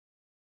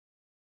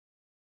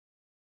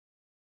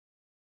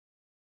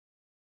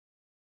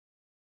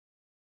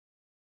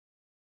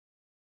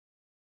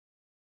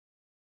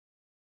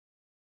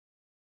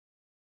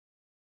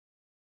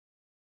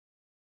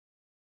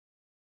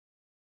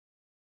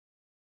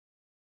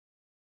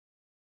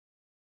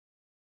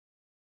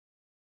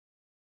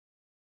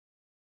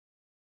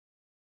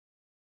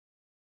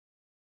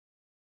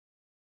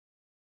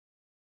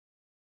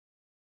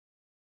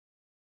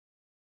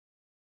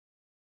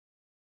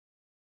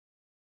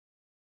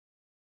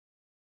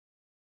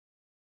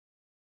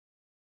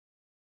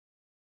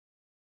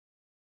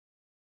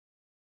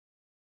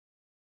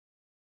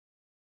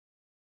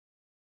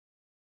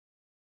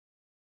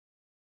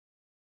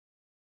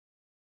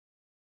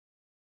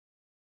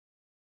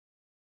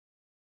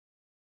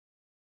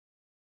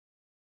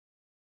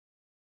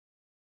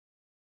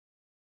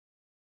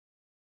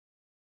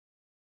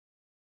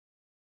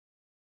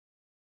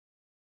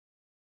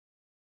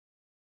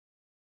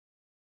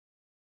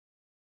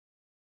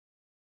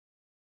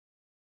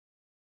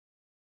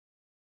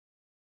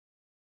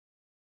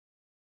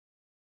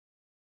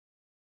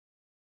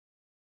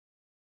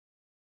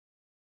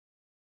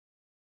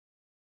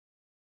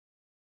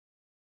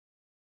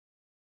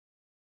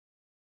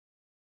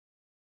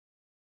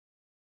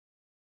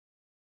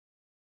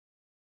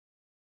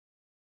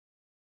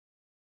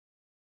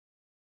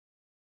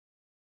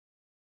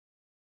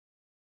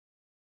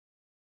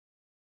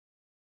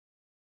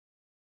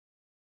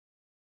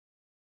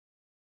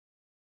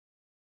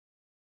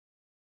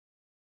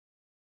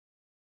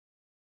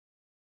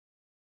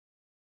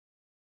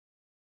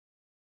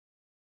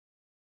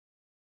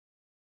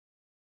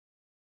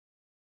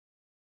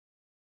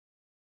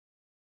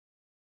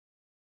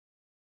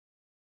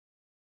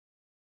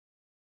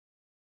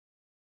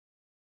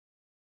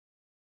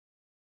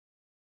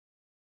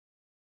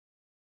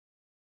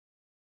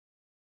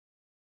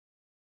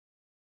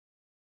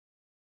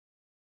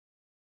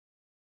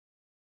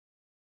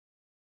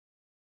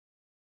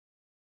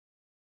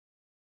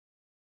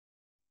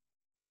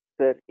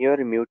 Sir,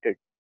 you're muted.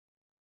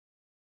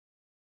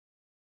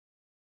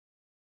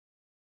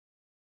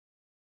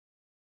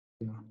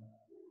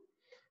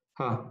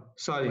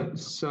 Sorry.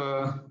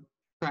 So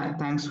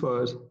thanks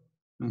for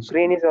mentioning.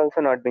 Screen is also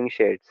not being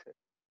shared, sir.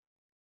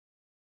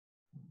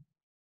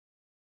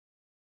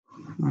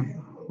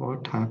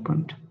 What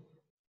happened?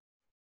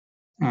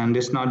 And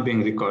it's not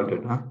being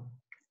recorded, huh?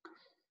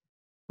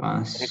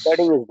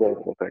 Recording is there,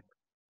 sir.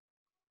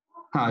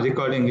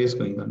 Recording is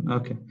going on.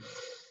 Okay.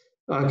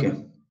 Okay.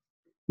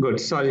 Good.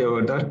 Sorry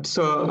about that.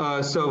 So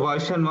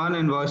version 1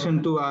 and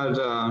version 2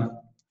 are.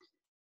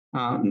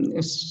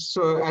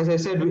 So as I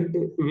said,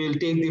 we'll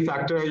take the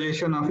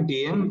factorization of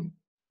AM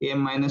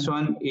minus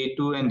 1,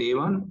 A2, and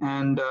A1,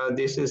 and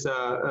this is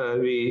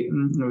we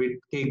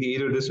take the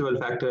irreducible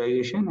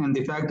factorization, and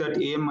the fact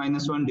that AM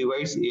minus 1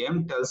 divides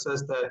AM tells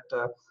us that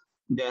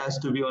there has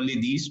to be only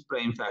these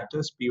prime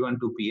factors P1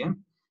 to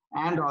PM,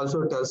 and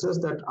also tells us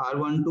that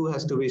R12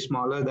 has to be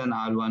smaller than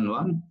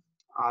R11,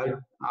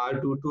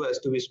 R22 has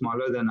to be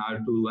smaller than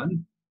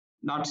R21,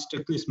 not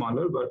strictly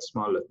smaller, but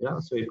smaller. Yeah,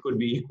 so it could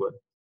be equal,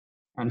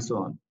 and so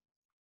on.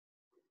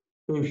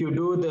 So if you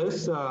do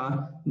this,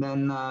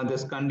 then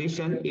this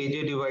condition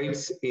AJ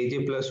divides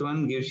AJ plus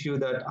 1 gives you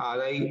that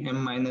Ri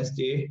m minus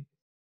j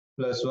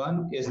plus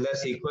 1 is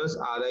less equals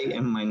Ri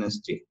m minus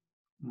j.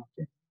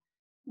 Okay.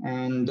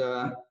 And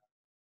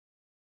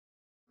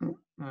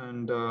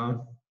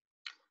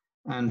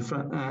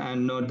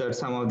note that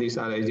some of these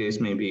Rij's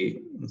may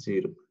be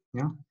 0.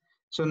 Yeah.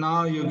 So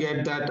now you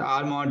get that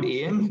R mod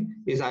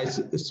AM is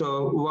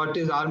so what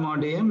is R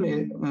mod AM?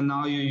 And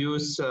now you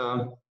use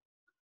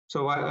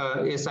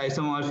it's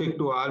isomorphic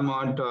to R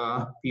mod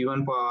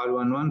P1 per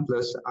R11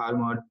 plus R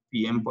mod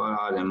PM per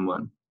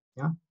RM1.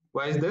 Yeah.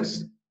 Why is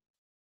this?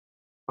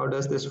 How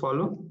does this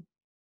follow?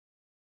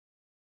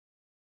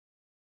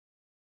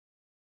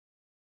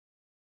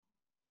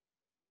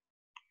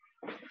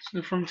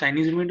 So from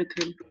Chinese remainder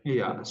theorem.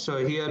 Yeah,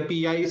 so here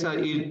PIs are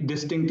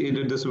distinct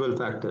irreducible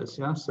factors.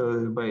 Yeah,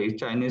 so by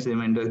Chinese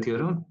remainder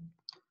theorem,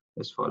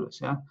 this follows.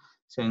 Yeah,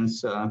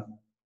 since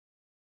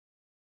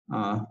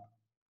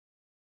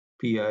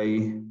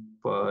PI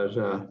for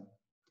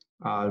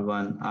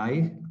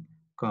R1I,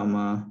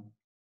 comma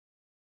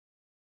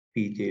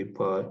PJ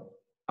for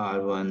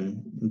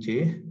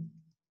R1J,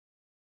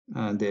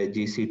 their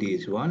GCD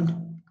is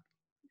 1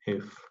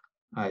 if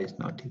I is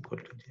not equal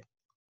to J.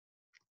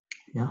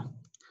 Yeah,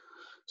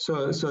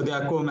 so they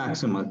are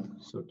co-maximal,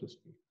 so to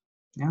speak.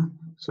 Yeah,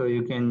 so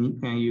you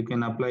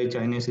can apply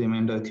Chinese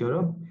remainder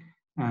theorem,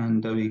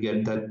 and we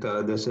get that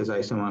this is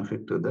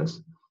isomorphic to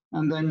this,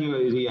 and then you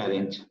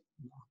rearrange.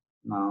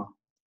 Now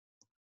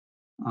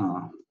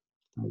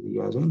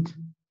rearrange.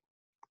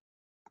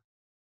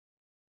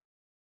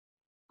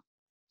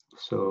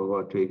 So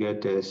what we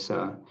get is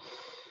so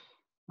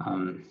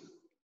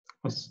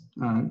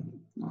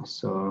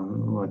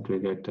what we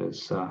get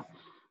is so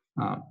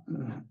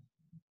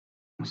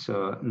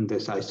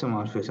this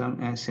isomorphism,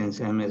 and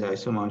since M is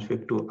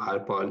isomorphic to R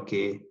power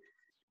K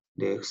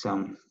dx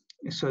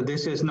so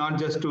this is not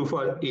just true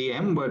for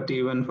AM, but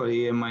even for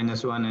AM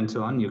minus 1 and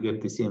so on, you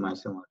get the same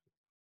isomorphism.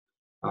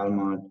 R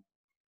mod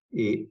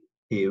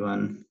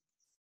A1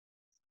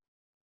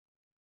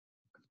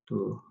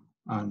 to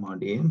R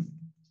mod AM.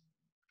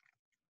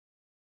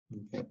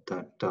 You get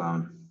that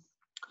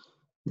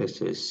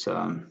this is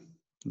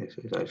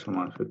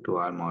isomorphic to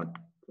R mod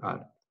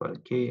R per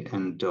K,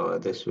 and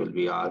this will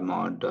be R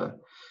mod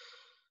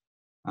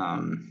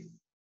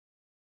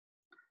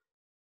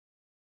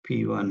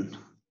P1.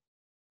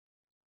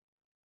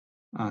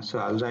 So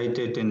I'll write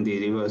it in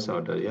the reverse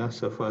order. Yeah.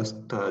 So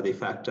first the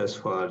factors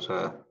for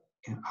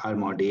R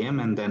mod AM,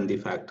 and then the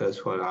factors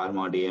for R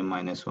mod AM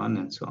minus 1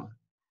 and so on.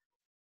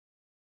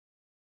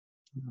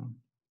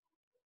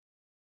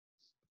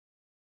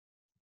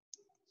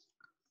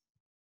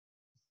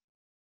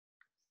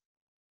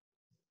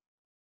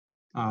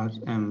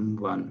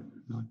 RM1,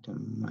 not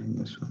M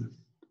minus 1.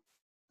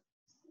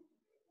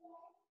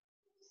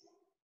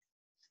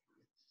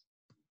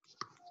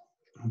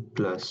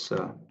 Plus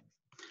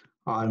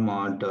R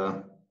mod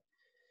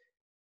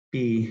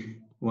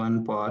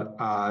P1 for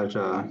R.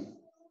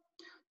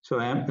 So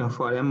M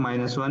for M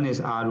minus 1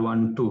 is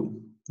R12.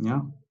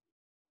 Yeah.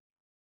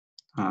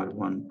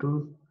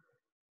 R12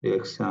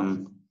 dx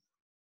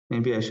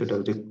maybe I should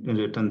have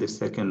written the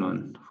second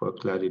one for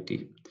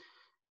clarity.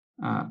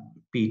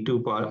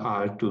 P2 per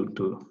R22.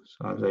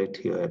 So I'll write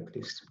here at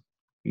least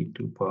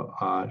P2 per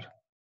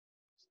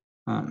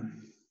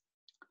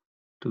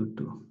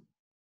R22.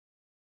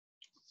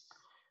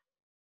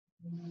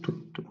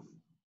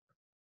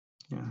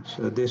 Yeah,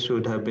 so this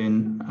would have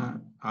been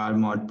R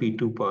mod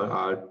P2 per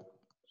R. So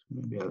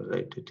maybe I'll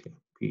write it here.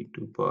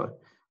 P2 per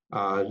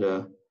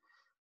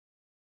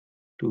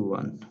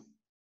R21.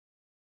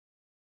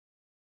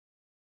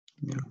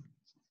 Yeah,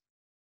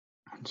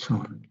 and so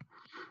on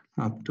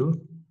up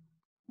to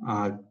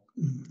R,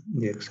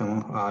 the sum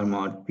of R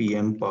mod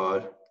PM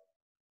per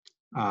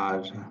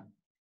R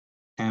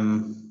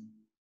M2.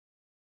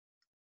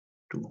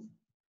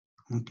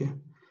 Okay,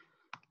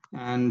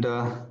 and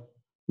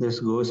this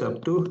goes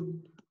up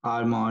to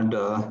R mod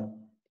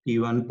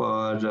P1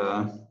 per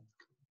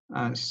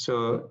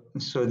so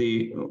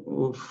the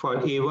for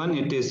A1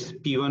 it is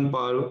P1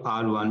 per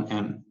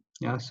R1M.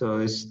 Yeah, so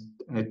it's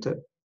at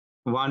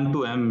 1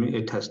 to M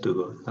it has to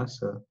go.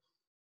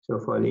 So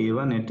for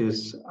A1 it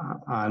is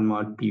R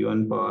mod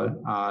P1 per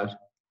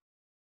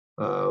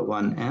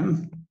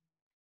R1M.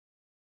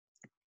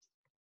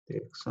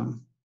 Take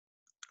some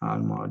R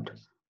mod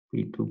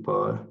P2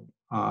 per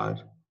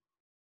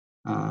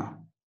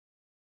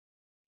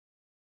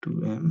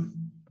R2M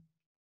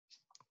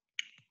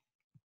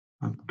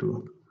up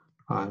to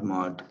R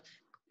mod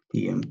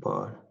PM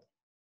per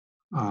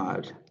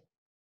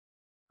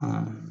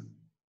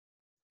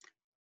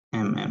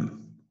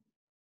MM.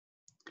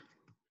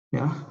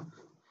 Yeah.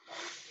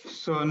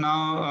 So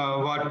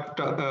now what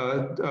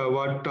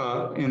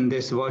in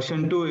this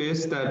version 2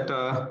 is that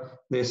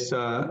these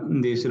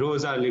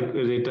rows are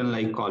written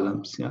like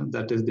columns. Yeah,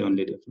 that is the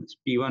only difference.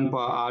 P1 per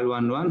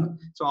R11.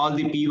 So all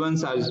the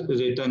P1s are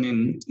written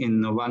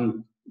in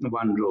one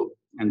row,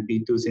 and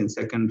P2s in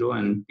second row,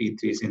 and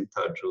P3s in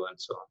third row, and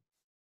so on.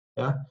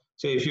 Yeah.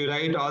 So if you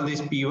write all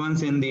these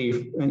P1s in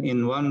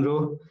one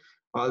row,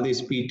 all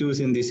these P2s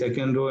in the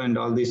second row, and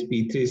all these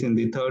P3s in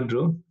the third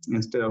row,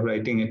 instead of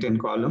writing it in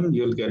column,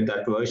 you'll get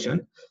that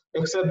version.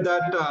 Except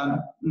that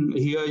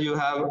here you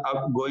have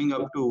going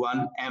up to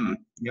 1M,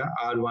 yeah,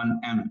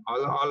 R1M.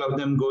 All of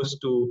them goes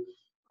to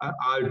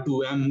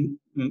R2M.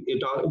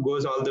 It all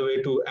goes all the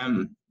way to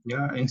M.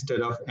 yeah,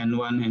 instead of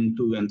n1,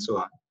 n2, and so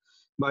on.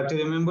 But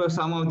remember,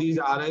 some of these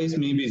Ris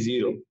may be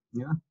 0.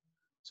 Yeah.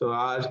 So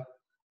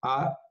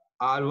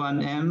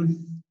R1M.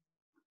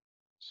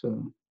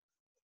 So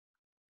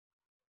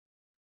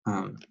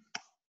yeah.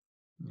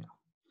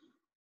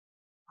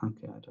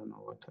 Okay, I don't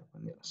know what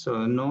happened here.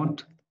 So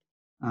note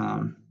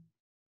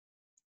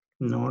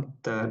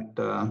that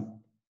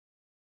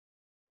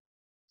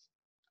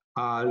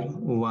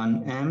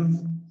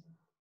R1M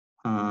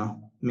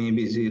may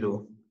be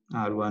 0.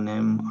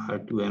 R1M,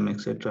 R2M,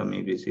 etc.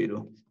 may be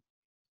 0.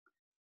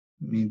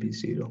 Maybe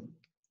 0.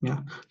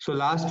 Yeah. So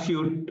last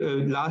few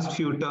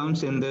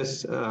terms in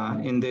this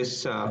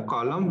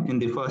column, in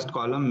the first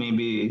column,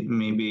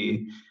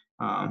 maybe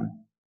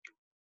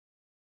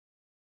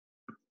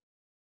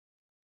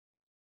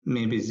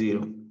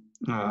zero.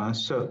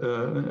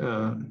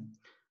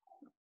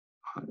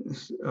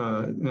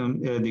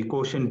 The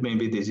quotient may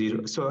be the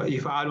 0. So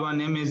if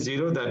R1M is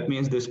 0, that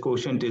means this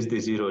quotient is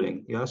the 0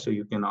 ring. Yeah. So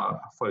you can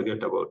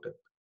forget about it.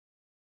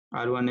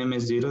 R1M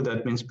is 0,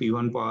 that means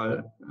P1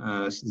 power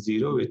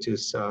 0, which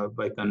is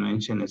by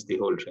convention is the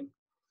whole ring.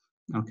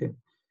 Okay.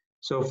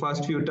 So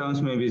first few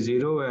terms may be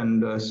 0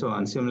 and so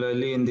on.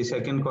 Similarly, in the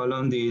second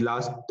column, the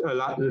last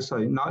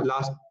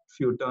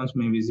few terms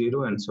may be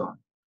 0 and so on.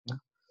 Yeah.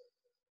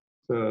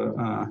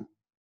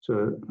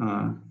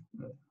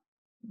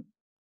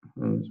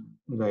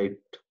 Right.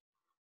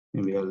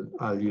 Maybe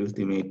I'll use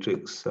the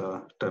matrix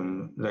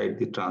term, write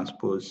the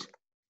transpose.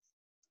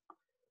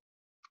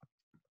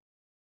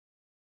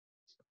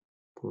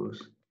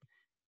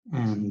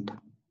 And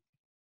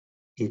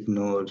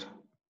ignore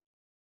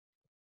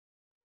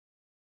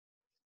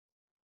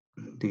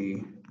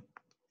the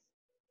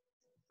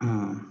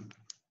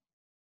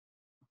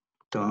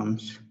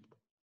terms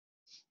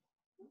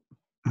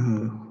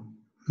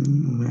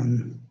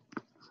when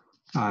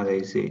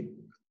Rij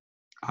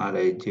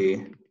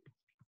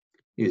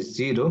is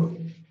 0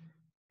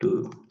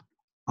 to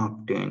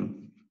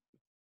obtain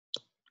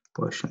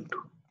version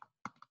 2.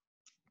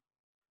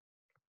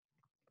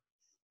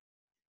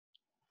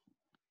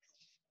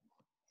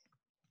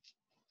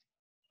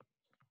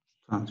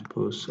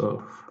 Transpose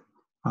of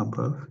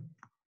above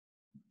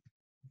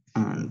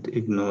and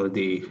ignore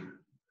the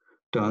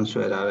terms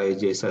where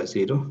Rij's are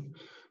 0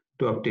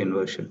 to obtain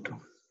version 2.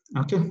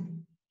 Okay,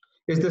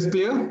 is this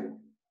clear?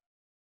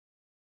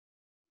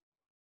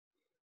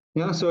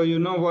 Yeah, so you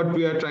know what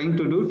we are trying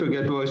to do to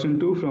get version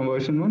 2 from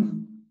version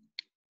 1?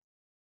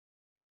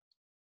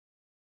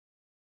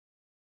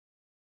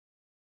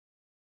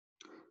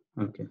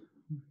 Okay,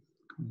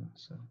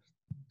 so I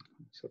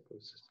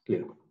suppose it's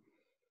clear.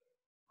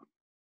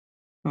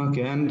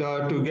 Okay, and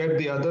to get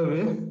the other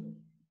way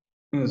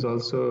is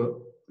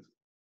also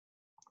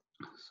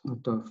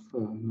sort of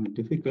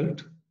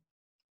difficult.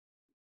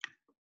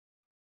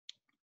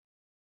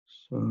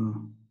 So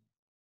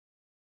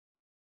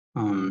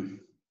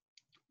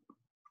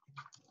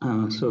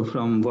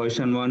from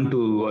version 1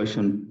 to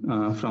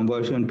from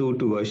version 2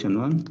 to version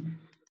 1.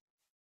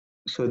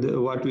 So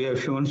what we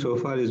have shown so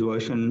far is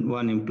version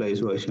 1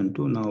 implies version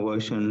 2. Now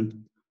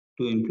version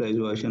 2 implies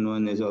version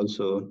 1 is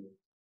also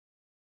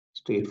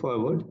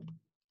straightforward.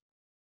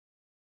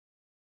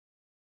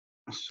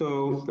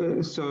 So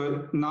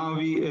now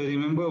we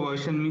remember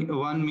version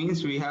 1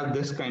 means we have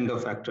this kind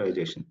of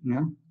factorization,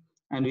 yeah,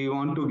 and we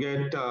want to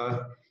get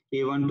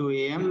A1 to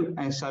AM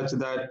as such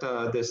that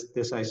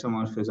this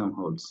isomorphism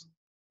holds,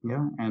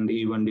 yeah, and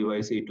E1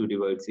 divides E2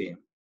 divides AM.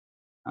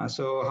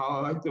 So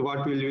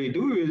what will we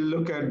do? We'll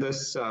look at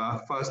this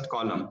first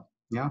column,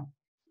 yeah.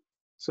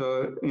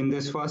 So in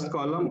this first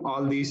column,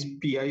 all these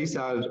PIs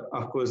are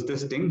of course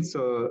distinct.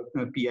 So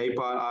PI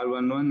power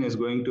R11 is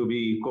going to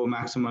be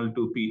co-maximal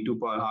to P2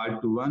 power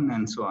R21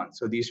 and so on.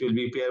 So these will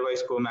be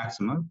pairwise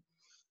co-maximal.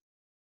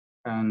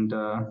 And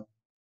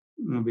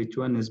which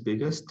one is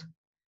biggest?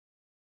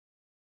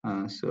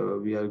 So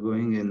we are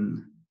going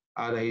in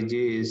Rij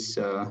is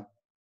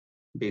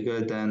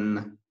bigger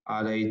than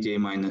Rij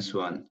minus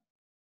 1.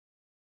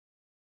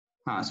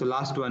 So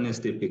last one is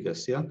the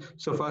biggest, yeah.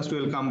 So first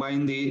we'll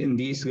combine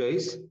these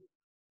guys,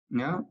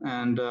 yeah,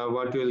 and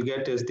what we'll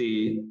get is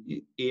the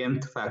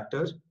amth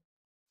factor,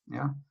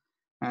 yeah,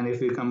 and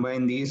if we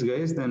combine these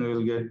guys, then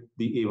we'll get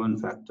the A1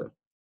 factor,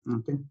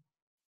 okay,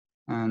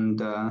 and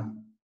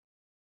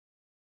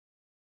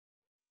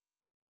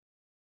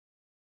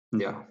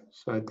yeah,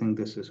 so I think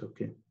this is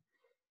okay.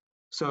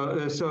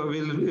 So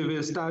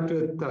we'll start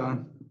with.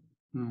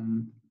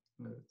 Am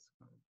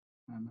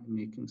I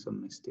making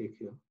some mistake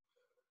here?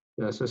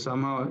 Yeah, so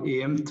somehow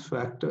amth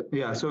factor.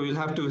 Yeah, so we'll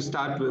have to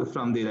start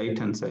from the right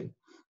hand side.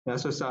 Yeah,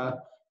 so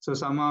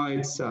somehow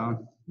it's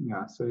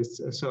yeah.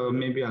 So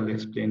maybe I'll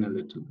explain a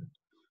little bit.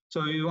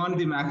 So we want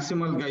the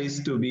maximal guys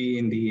to be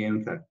in the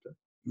AM factor.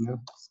 Yeah.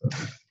 So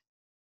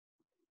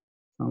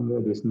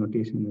somewhere this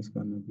notation is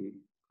going to be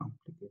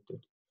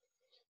complicated.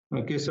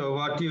 Okay, so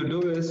what you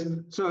do is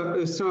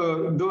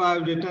so though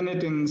I've written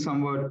it in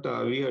somewhat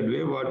weird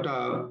way,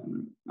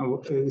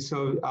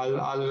 so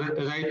I'll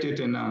write it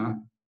in a.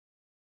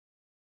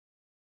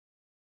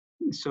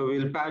 so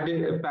we'll pad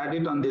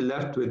it on the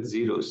left with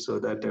zeros so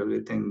that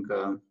everything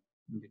becomes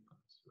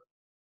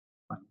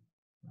fine.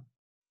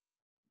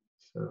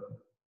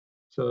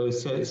 So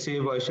say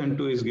version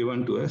 2 is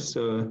given to us.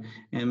 So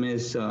m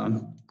is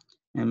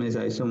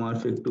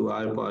isomorphic to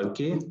r power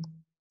k.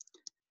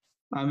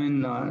 I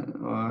mean,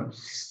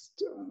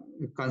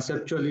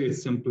 conceptually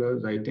it's simpler.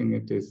 Writing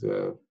it is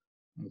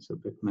it's a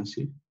bit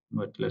messy,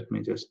 but let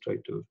me just try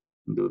to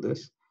do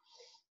this.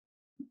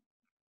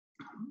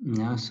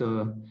 Yeah,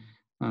 so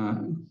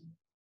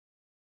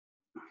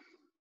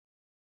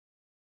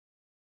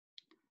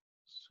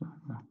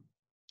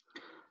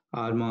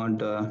R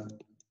mod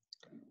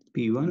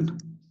P1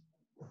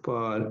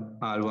 for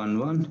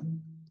R11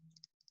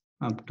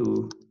 up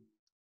to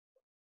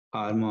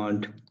R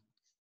mod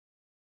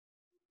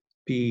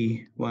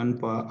P1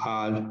 for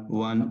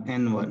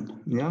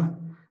R1N1, yeah,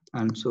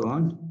 and so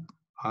on.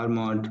 R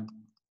mod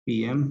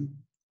PM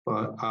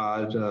for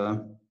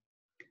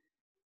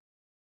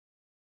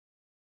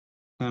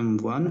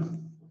M1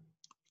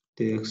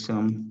 takes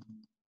some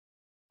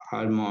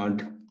R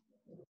mod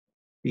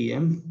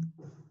PM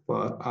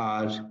for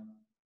R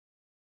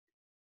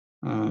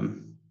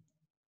M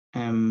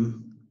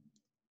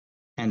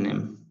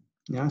NM.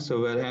 Yeah,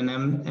 so where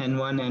NM,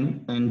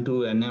 N1, N2,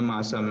 NM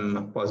are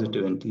some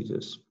positive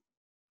integers.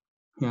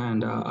 Yeah,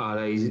 and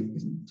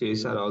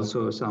Rij's are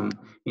also some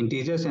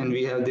integers, and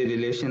we have the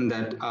relation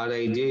that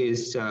Rij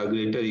is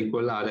greater or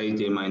equal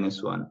Rij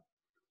minus 1.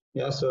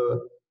 Yeah,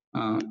 so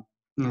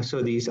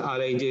so these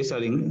Rij's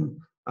are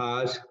in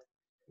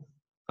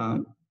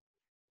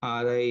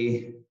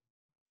Ri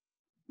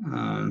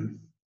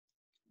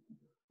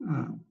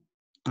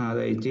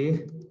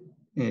Rij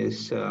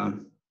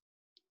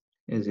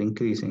is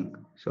increasing.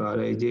 So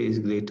Rij is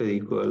greater or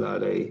equal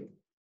Rij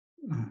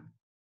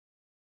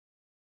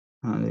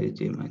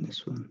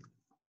minus 1.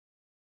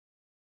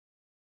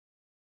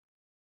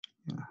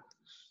 Yeah.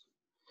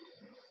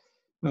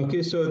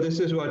 Okay, so this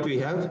is what we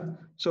have.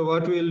 So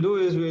what we'll do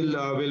is we'll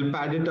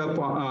pad it up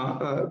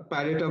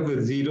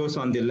with zeros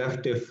on the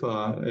left if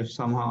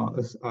somehow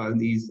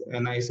these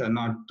ni's are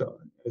not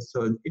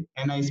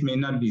ni's may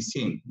not be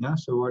same. Yeah.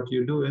 So what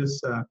you do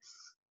is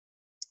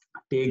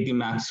take the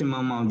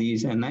maximum of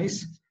these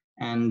ni's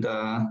and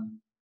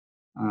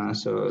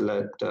so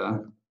let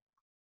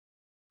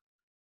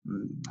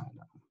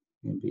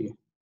maybe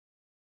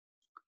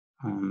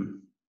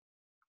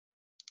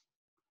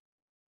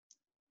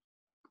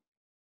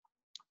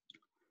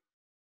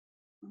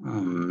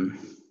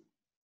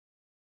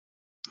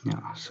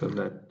yeah, so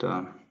let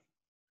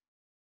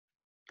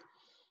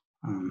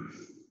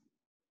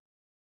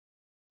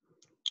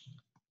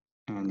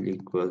L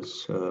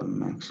equals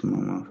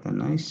maximum of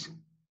ni's.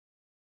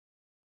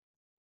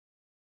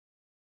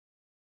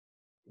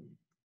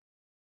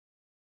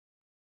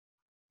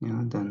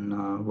 Yeah, then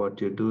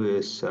what you do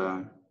is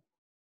so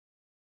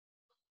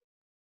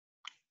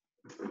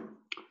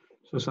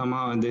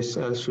somehow this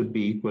L should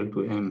be equal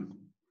to M,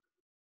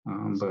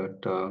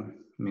 but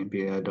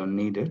maybe I don't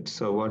need it.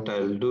 So what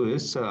I'll do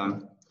is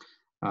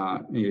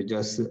you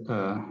just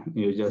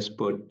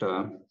put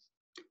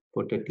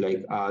it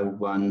like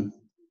R1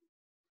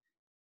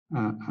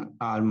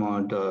 R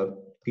mod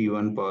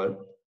P1 per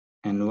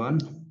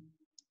N1.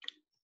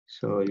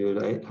 So you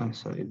write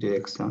sorry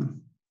direct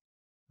sum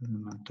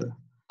doesn't matter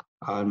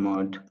R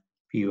mod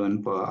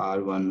P1 per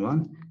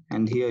R11,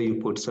 and here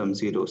you put some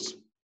zeros,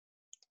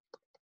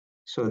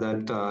 so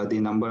that the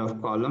number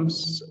of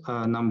columns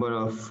the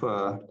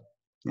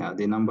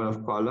number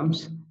of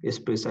columns is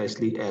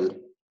precisely L.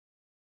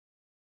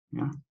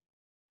 Yeah,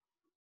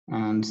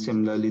 and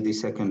similarly the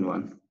second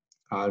one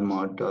R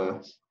mod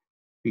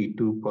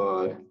P2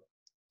 per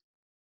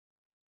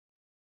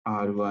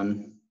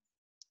R1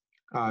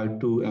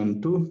 R2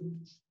 and 2,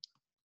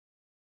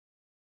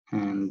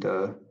 and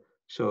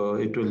so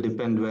it will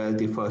depend where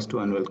the first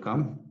one will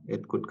come.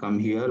 It could come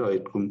here or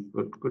it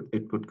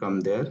could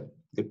come there,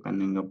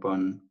 depending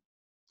upon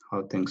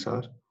how things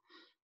are.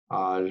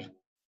 R2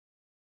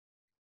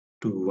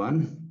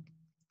 1,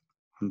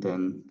 and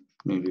then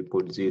maybe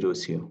put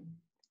zeros here.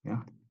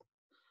 Yeah,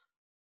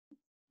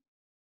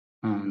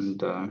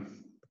 and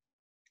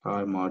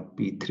R mod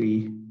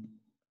P3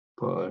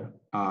 per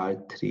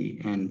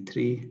R3 and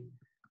 3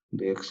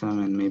 direct sum,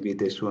 and maybe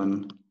this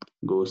one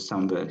goes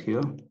somewhere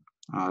here.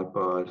 R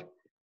per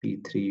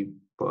P3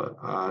 per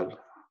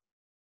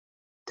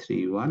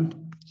R3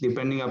 1,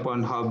 depending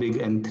upon how big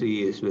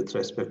N3 is with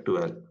respect to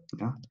L.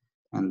 Yeah,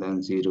 and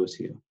then zeros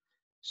here.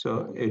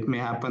 So it may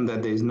happen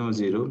that there is no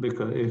zero,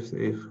 because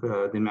if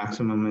the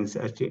maximum is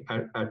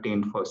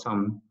attained for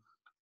some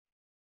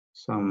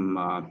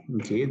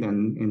J,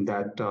 then in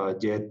that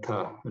jth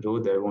row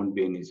there won't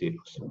be any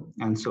zeros,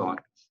 and so on.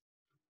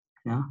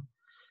 Yeah,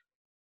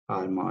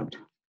 R mod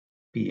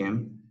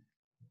PM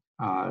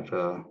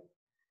R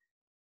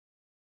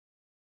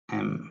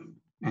M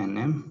and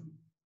M,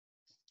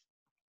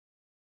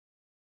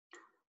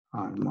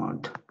 R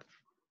mod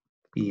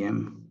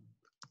PM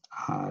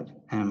R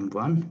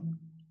M1,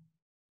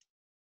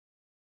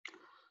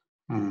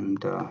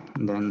 and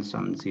then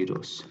some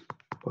zeros.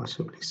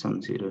 possibly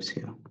some zeros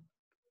here.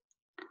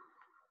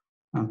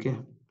 Okay.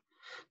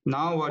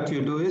 Now what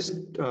you do is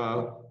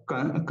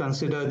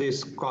consider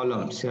these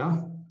columns.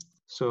 Yeah.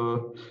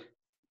 So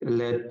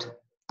let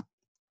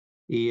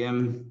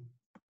EM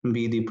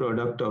be the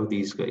product of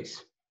these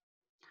guys.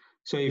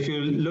 So if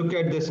you look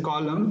at this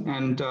column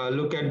and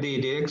look at the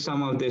direct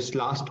sum of this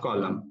last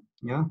column,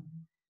 yeah.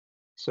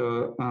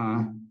 So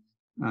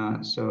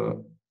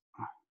so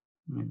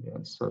maybe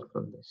I'll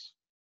circle this.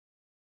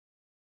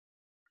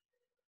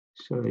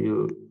 So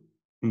you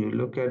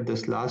look at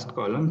this last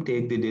column,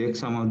 take the direct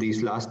sum of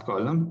these last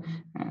column,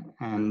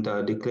 and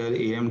declare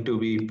AM to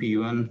be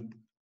P1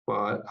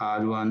 for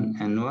R1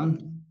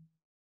 N1,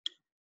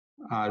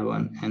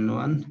 R1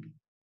 N1,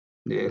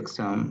 direct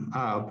sum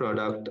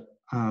product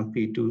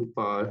P2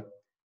 for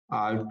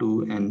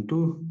R2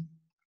 N2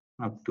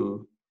 up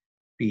to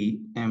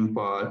PM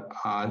for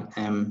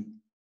RM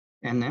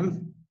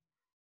NM.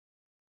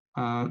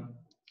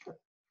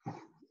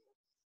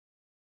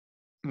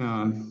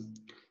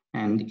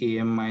 And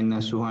AM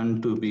minus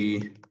 1 to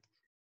be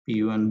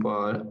P1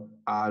 for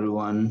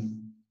R1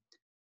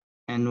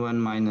 N1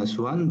 minus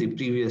 1, the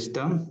previous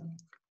term,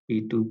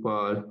 P2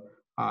 for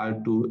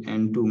R2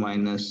 N2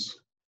 minus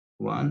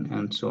 1,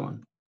 and so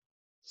on.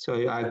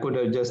 So I could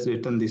have just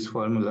written this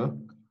formula,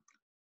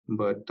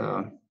 but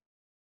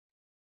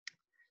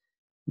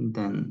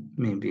then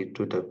maybe it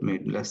would have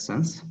made less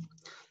sense,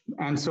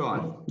 and so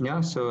on.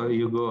 Yeah, so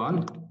you go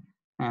on,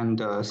 and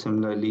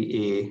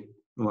similarly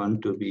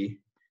A1 to be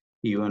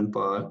P1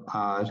 for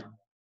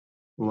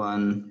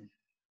R1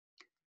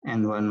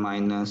 N1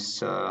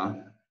 minus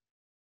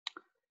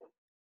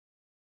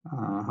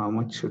how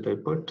much should I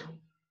put?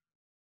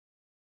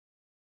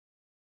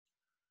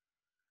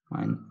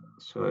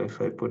 So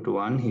if I put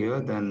 1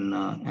 here, then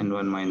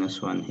N1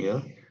 minus 1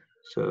 here.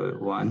 So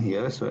 1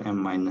 here, so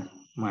M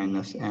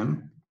minus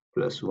M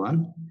plus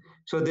 1.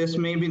 So this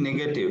may be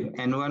negative.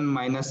 N1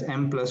 minus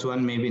M plus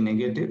 1 may be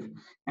negative.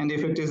 And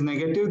if it is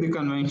negative, the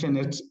convention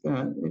is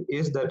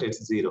that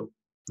it's 0.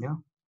 Yeah.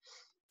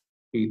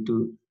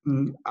 P2,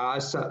 R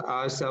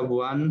sub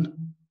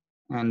 1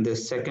 and the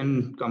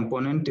second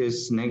component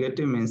is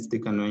negative, means the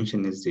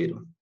convention is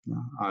 0.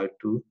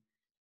 R2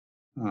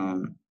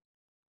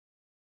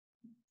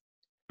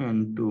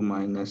 N2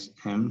 minus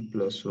M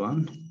plus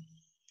 1,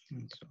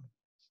 and so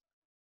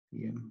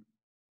PM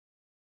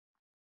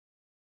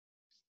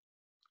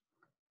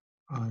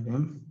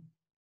RM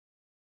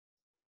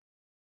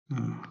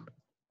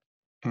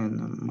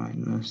N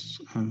minus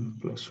M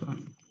plus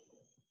 1.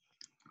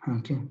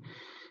 Okay.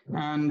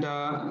 And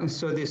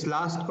so this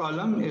last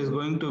column is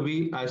going to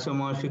be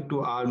isomorphic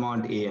to R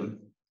mod AM,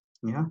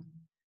 yeah,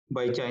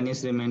 by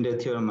Chinese remainder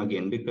theorem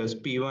again, because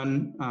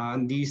P1,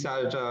 these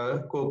are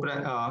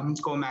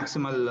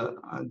co-maximal,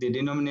 the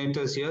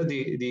denominators here,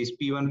 these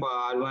P1 per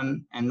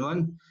R1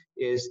 N1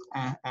 is,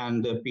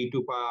 and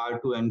P2 per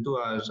R2 N2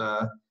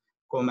 are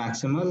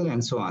co-maximal,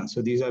 and so on.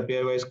 So these are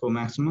pairwise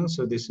co-maximal.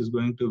 So this is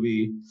going to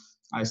be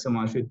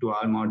isomorphic to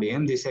R mod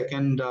AM. The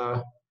second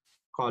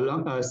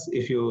column,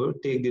 if you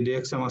take the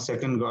direct sum of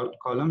second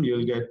column,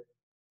 you'll get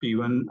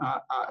P1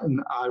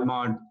 R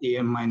mod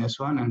AM minus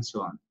 1, and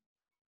so on.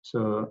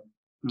 So,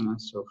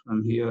 so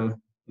from here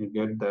you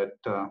get that.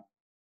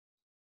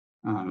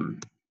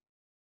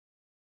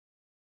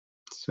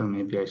 So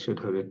maybe I should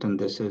have written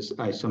this as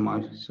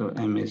isomorphic. So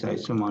M is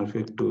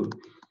isomorphic to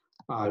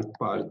R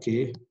par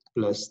K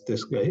plus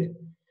this guy,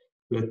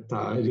 with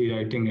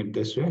rewriting it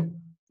this way.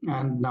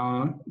 And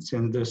now,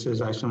 since this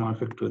is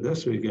isomorphic to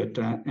this, we get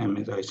M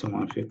is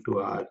isomorphic to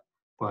R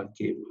par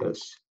K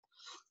plus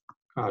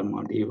R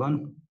mod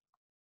A1.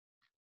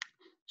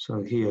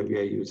 So here we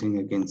are using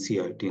again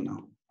CRT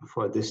now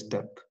for this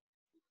step.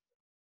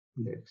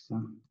 There's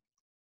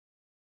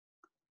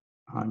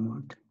R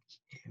mod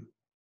A.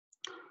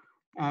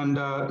 And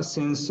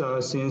since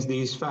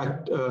these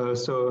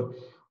so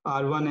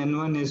R1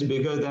 N1 is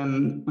bigger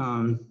than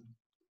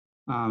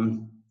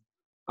R1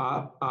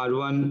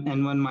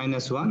 N1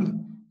 minus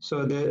 1.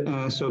 So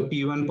so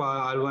P1 per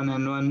R1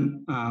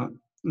 N1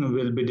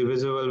 will be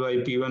divisible by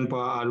P1 per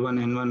R1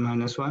 N1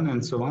 minus 1,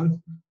 and so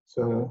on.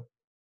 So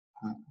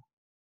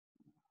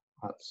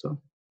also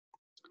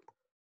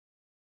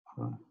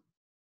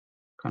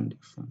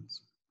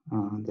conditions.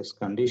 This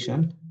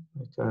condition,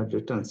 which I have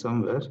written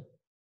somewhere.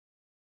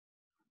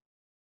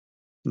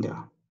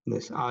 Yeah,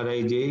 this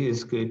Rij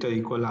is greater or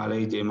equal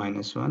Rij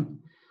minus 1.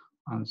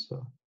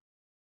 Also,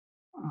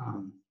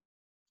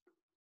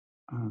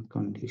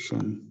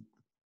 condition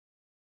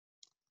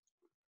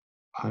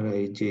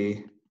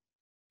Rij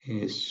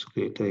is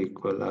greater or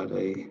equal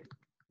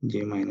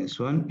Rij minus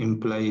 1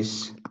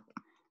 implies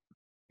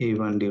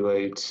A1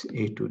 divides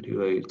A2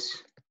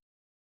 divides.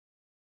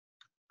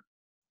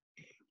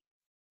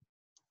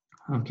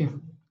 Okay.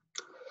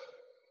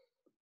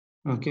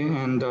 Okay,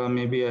 and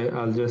maybe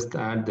I'll just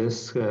add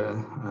this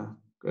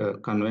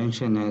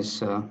convention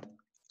as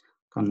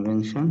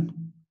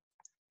convention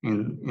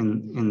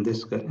in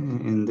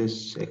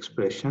this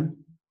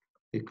expression.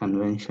 The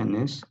convention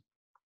is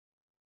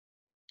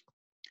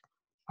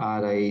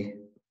Ri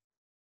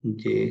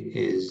j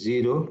is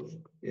 0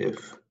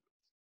 if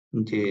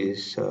j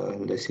is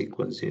less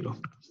equal 0.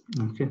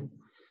 Okay.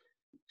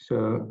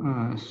 So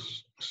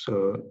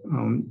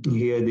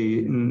here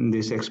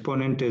this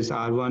exponent is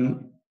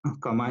r1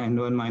 comma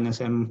n1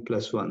 minus m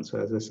plus 1. So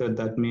as I said,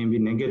 that may be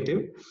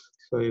negative.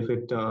 So if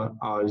it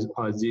r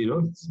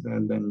 0,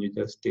 then you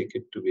just take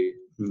it to be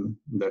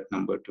that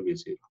number to be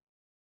 0.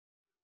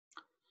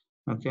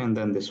 Okay, and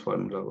then this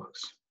formula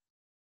works.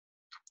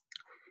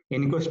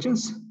 Any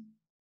questions?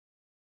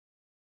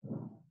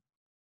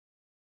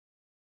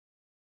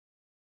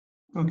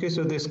 Okay,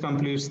 so this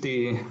completes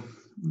the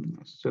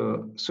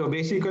so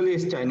basically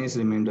it's Chinese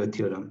remainder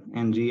theorem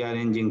and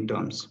rearranging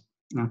terms.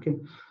 Okay,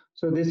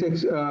 so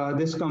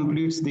this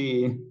completes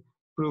the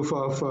proof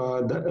of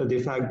the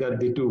fact that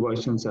the two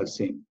versions are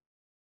same.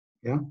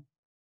 Yeah.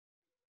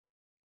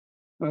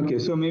 Okay,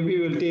 so maybe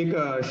we'll take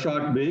a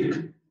short break,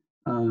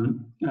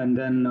 and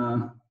then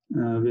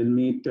we'll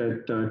meet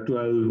at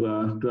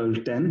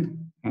 12:10,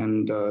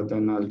 and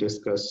then I'll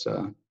discuss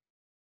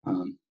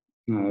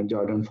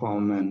Jordan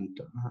form and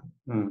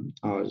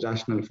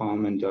rational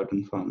form and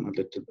Jordan form a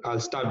little. I'll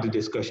start the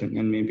discussion,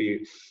 and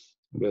maybe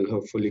we'll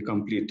hopefully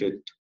complete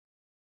it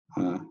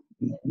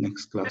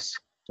next class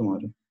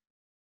tomorrow.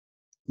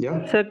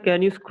 Yeah. Sir,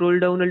 can you scroll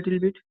down a little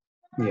bit?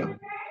 Yeah.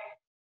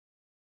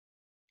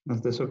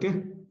 Is this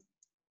okay?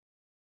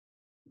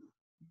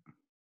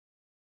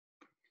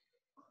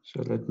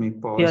 So let me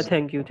pause. Yeah,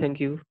 thank you. Thank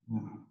you.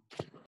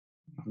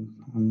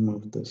 I'll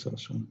move this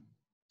also.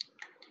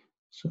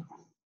 So.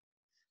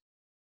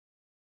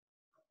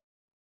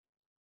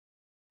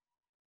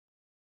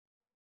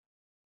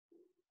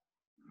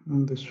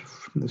 And this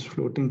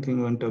floating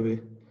thing went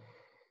away.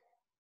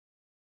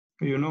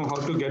 You know how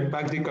to get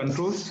back the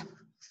controls?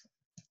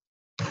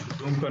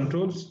 Zoom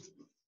controls?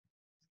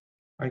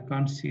 I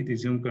can't see the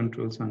Zoom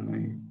controls on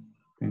my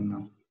thing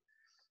now.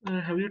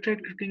 Have you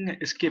tried clicking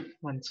escape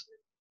once?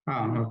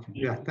 Okay.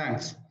 Yeah,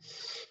 thanks.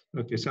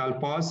 Okay, so I'll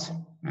pause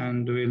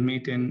and we'll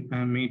meet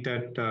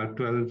at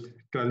 12,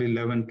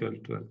 11,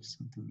 12, 12,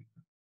 something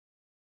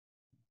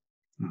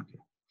like that. Okay.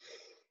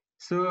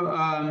 So,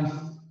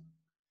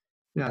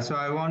 yeah, so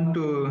I want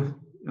to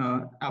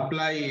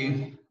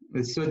apply.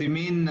 So the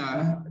main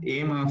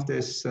aim of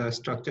this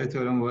structure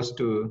theorem was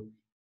to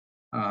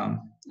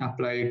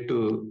apply it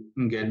to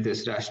get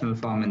this rational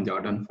form and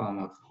Jordan form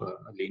of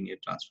a linear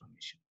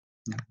transformation.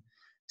 Yeah.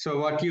 So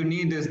what you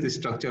need is the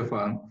structure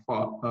form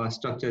for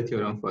structure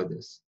theorem for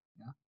this.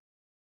 Yeah.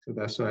 So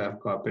that's why I've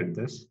copied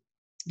this,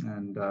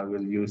 and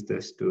we'll use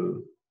this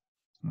to.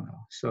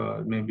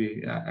 So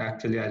maybe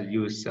actually I'll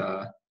use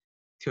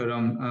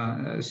theorem.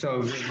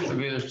 So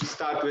we'll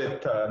start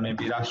with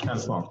maybe rational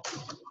form,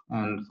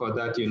 and for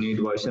that you need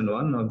version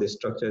 1 of the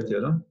structure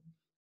theorem,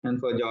 and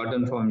for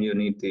Jordan form you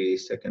need the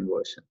second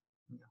version.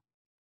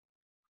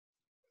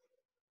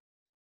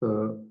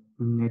 So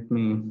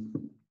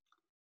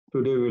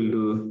today we'll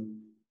do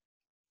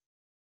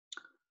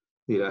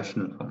the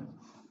rational form.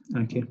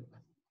 Okay.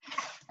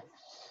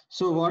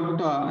 So what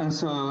what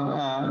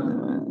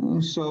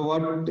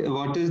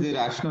is the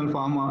rational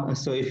form?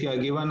 So if you are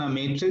given a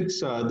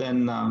matrix,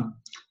 then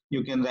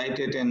you can write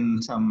it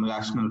in some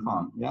rational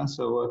form. Yeah.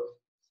 So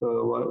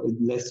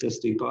let's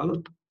just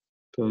recall.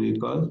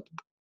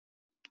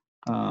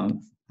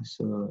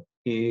 So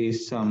A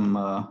is some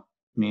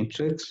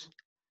matrix,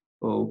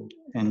 O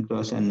n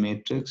cross n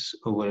matrix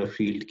over a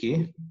field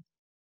K.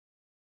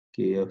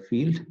 K a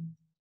field.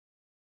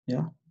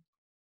 Yeah.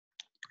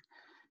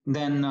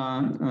 Then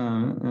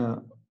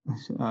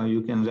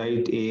you can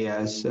write A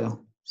as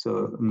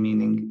so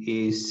meaning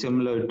A is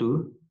similar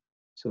to,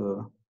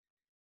 so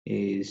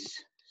A is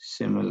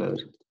similar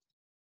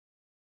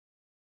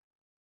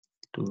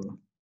to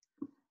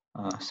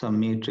some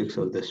matrix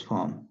of this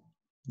form.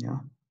 Yeah.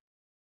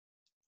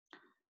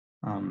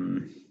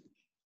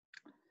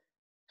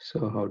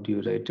 So how do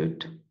you write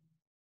it?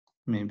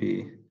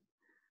 Maybe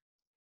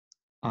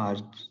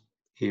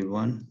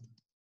RA1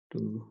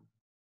 to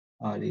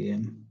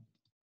RAM,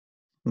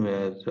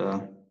 where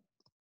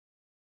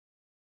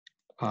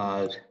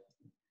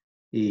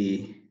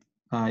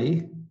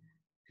REI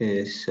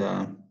is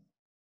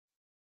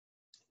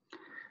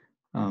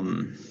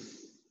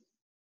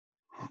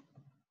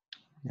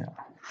yeah.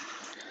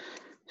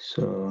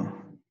 So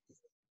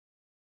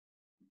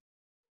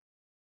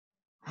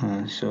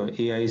so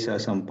AIs are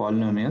some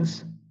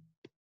polynomials.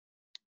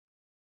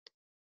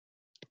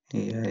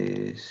 AI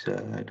is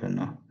I don't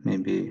know,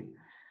 maybe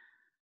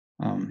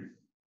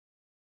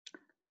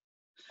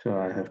so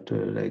I have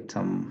to write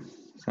some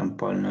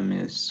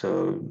polynomials.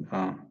 So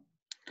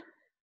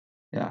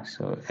yeah,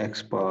 so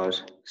x power,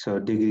 so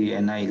degree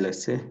ni,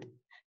 let's say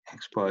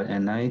x power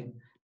ni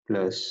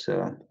plus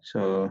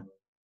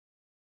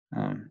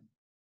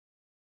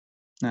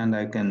and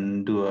I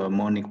can do a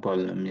monic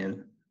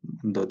polynomial,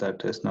 though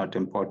that is not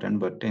important,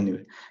 but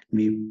anyway,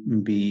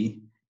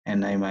 b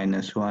ni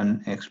minus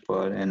 1 x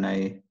power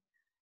ni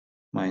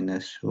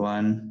minus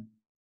 1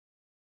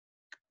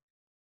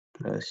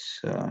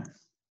 plus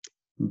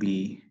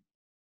b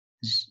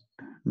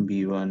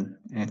b1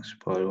 x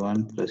power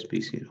 1 plus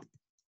b0.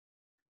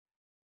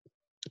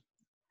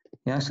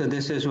 Yeah, so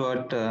this is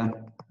what, so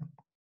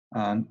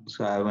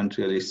I haven't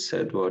really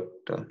said what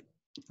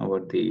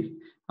the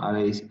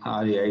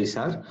RAIs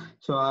are.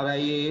 So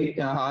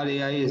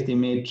RAI is the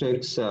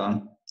matrix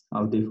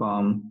of the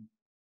form.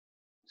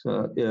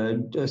 So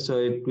so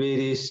it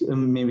varies.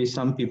 Maybe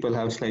some people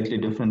have slightly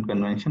different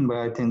convention, but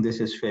I think this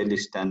is fairly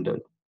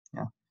standard.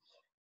 Yeah.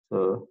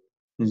 So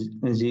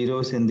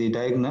zeros in the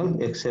diagonal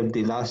except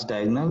the last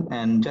diagonal,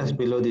 and just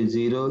below the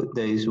zero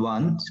there is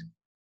ones.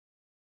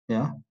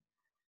 Yeah,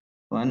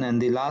 one,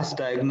 and the last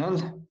diagonal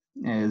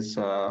is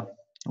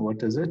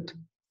what is it?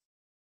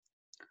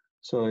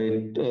 So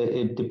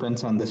it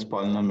depends on this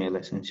polynomial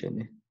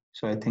essentially.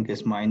 So I think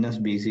it's minus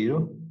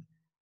b0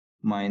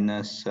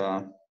 minus.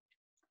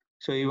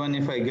 So even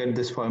if I get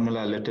this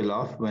formula a little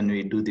off, when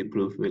we do the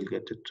proof, we'll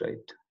get it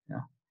right.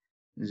 Yeah,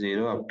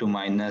 0 up to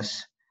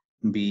minus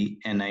b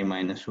ni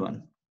minus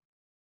 1.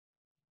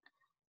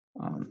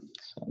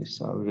 Sorry,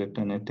 so I've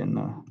written it in.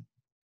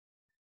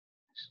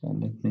 So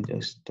let me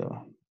just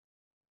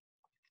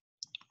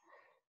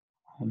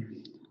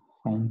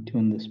fine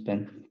tune this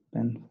pen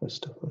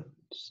first of all.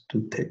 It's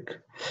too thick.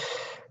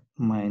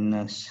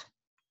 Minus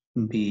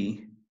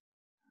b,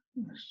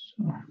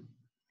 so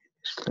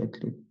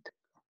slightly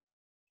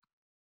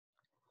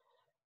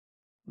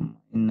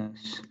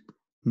minus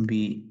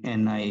b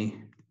ni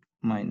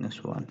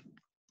minus 1.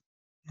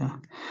 Yeah,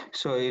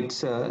 so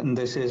it's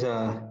this is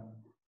a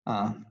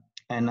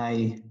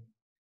ni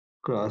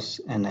cross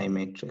ni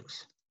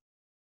matrix.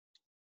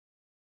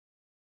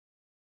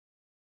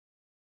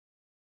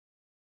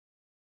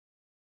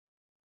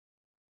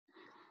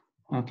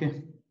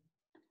 Okay,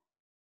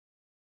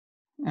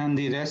 and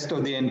the rest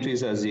of the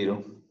entries are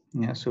 0.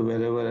 Yeah, so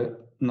wherever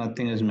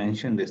nothing is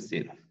mentioned is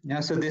 0.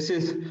 Yeah, so this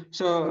is,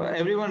 so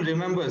everyone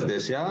remembers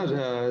this. Yeah,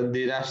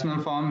 the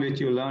rational form which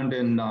you learned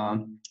in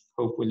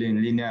hopefully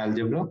in linear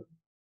algebra.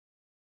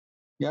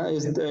 Yeah,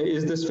 is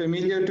this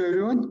familiar to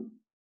everyone?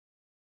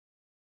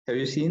 Have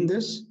you seen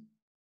this?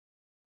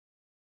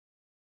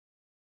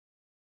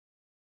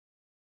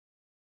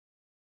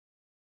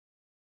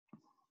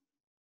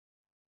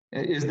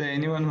 Is there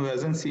anyone who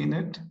hasn't seen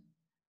it?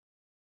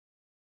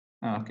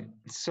 Okay,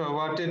 so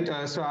what it,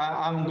 so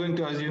I'm going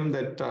to assume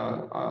that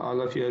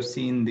all of you have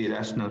seen the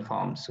rational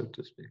form, so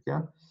to speak.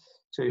 Yeah.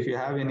 So if you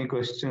have any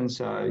questions,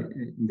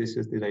 this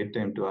is the right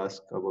time to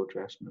ask about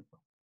rational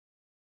form.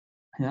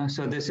 Yeah,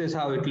 so this is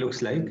how it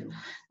looks like.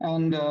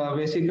 And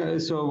basically,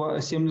 so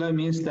similar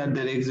means that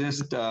there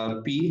exists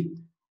P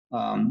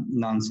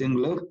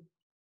non-singular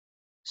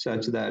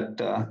such that.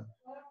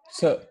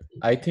 So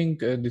I think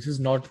this was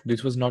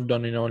not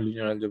done in our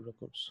linear algebra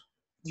course.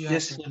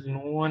 Yes, sir, no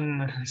one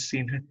has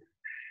seen it.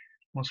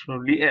 Most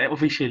probably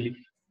officially.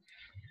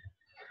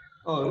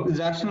 Oh,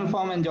 rational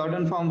form and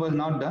Jordan form was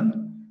not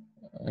done?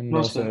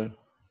 No, sir.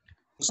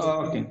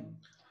 Oh, okay.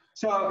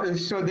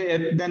 So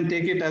they then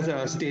take it as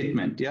a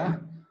statement, yeah?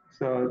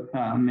 So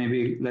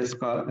maybe let's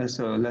call,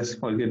 so let's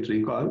forget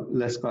recall,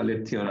 let's call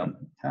it theorem,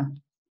 yeah?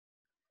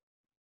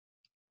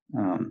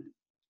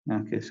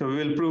 Okay, so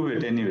we'll prove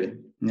it anyway,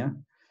 yeah?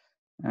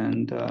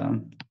 And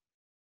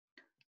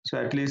so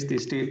at least the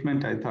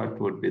statement I thought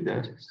would be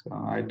there. So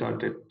I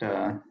taught it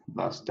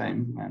last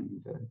time,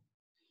 and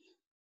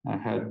I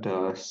had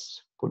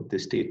put the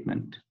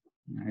statement.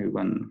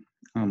 Even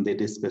they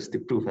discussed the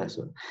proof as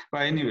well.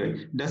 But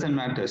anyway, doesn't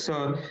matter.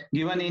 So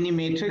given any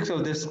matrix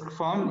of this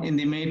form, in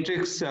the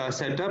matrix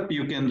setup,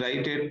 you can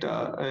write it,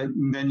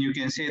 then you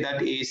can say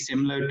that A is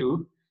similar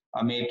to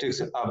a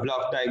matrix, a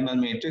block diagonal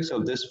matrix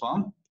of this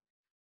form,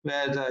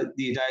 where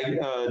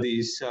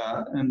these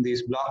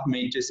block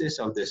matrices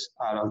of this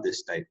are of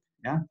this type.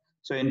 Yeah.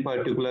 So in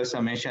particular,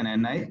 summation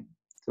ni.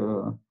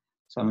 So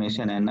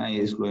summation ni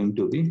is going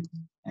to be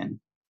n.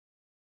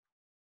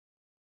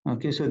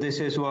 Okay, so this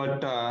is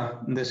what a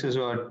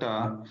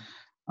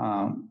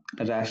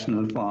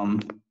rational form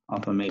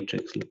of a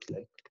matrix looks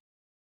like.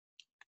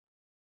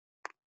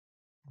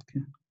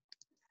 Okay.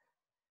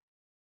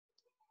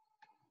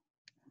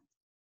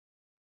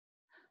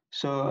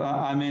 So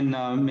I mean,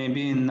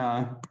 maybe in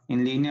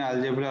linear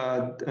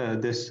algebra,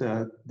 this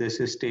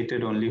is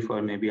stated only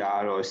for maybe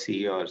R or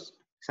C or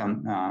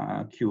some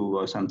Q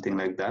or something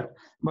like that.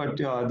 But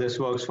this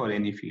works for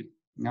any field.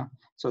 Yeah.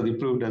 So the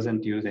proof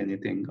doesn't use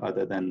anything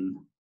other than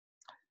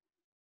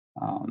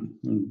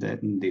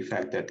the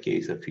fact that K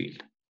is a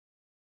field.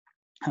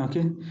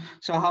 Okay.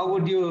 So how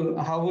would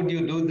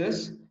you do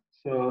this?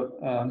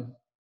 So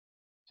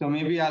so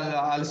maybe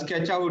I'll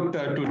sketch out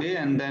today,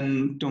 and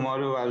then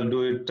tomorrow I'll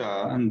do it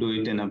and do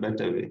it in a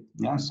better way.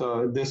 Yeah.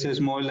 So this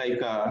is more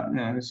like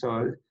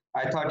so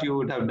I thought you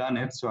would have done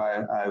it, so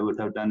I would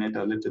have done it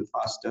a little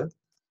faster.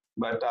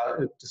 But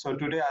so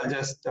today I'll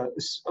just.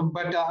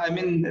 But I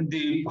mean,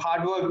 the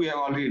hard work we have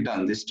already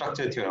done. The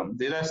structure theorem.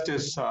 The rest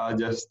is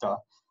just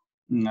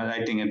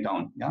writing it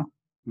down. Yeah.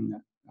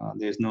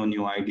 There's no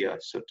new idea,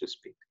 so to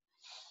speak.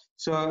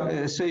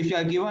 So, so if you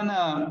are given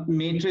a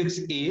matrix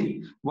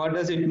A, what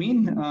does it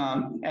mean?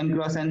 N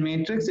cross N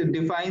matrix. It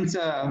defines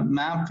a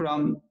map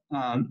from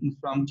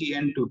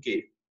Kn to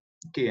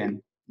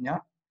Kn. Yeah.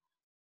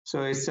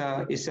 So it's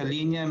a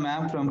linear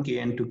map from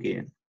Kn to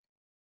Kn.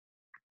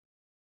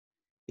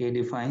 A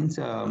defines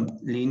a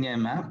linear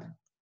map,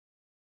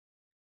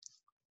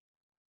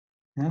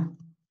 yeah,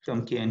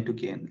 from Kn to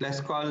Kn.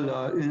 Let's call,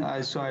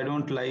 so I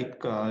don't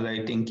like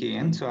writing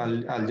Kn, so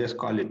I'll just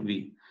call it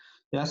V.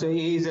 Yeah, so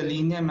A is a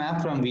linear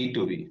map from V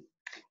to V.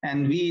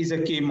 And V is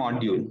a K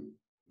module,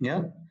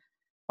 yeah,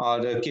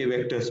 or a K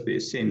vector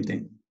space, same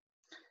thing.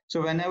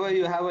 So whenever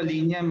you have a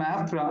linear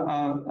map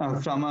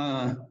from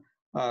a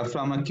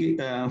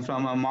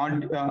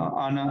mod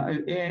on a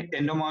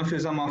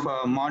endomorphism of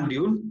a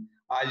module,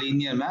 a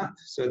linear map.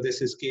 So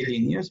this is K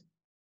linear.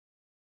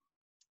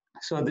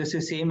 So this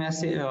is same as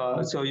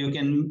so you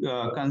can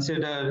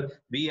consider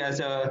V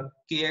as a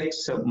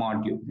Kx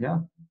module. Yeah.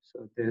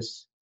 So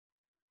this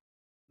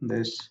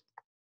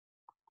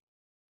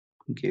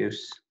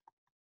gives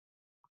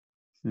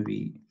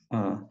V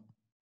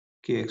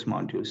Kx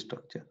module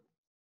structure.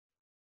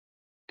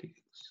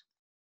 Kx,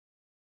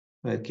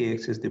 where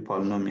Kx is the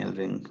polynomial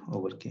ring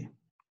over K.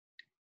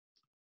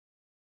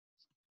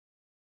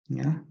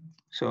 Yeah.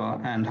 So,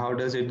 and how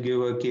does it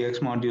give a Kx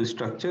module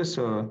structure?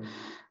 So,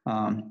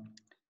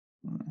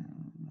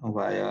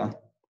 via,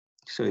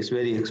 so it's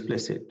very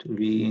explicit,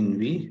 V in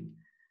V,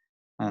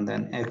 and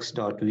then X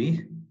dot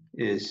V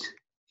is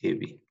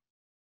AB.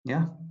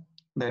 Yeah,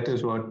 that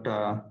is what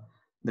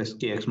this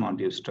Kx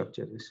module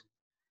structure is.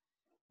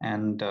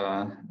 And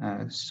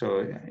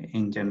so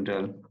in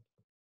general,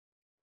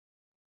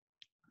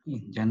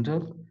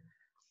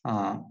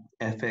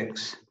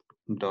 Fx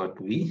dot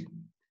V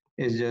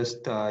is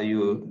just so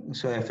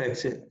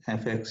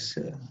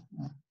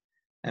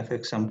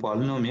fx some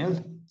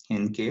polynomial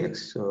in Kx,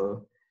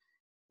 so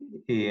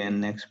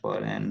an x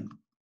power n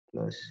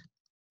plus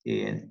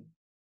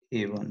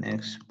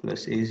a1x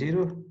plus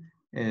a0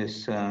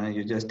 is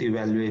you just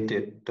evaluate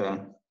it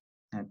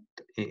at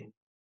a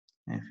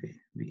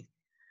FAB,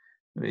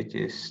 which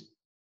is,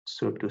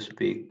 so to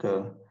speak,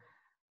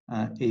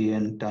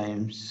 an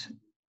times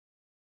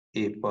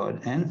a power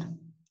n.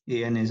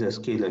 An is a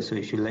scalar, so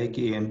if you like,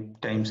 an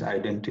times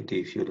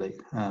identity, if you like,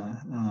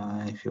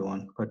 if you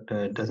want, but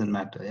it doesn't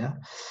matter, yeah.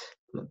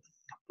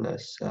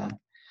 Plus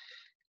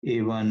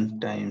a1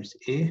 times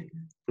a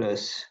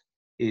plus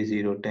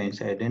a0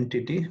 times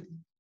identity,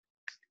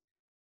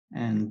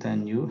 and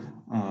then you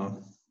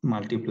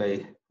multiply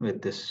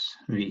with this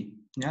v.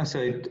 Yeah, so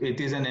it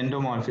is an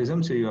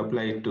endomorphism, so you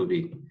apply it to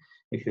v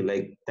if you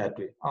like that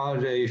way. Or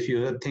if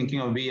you're thinking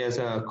of v as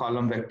a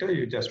column vector,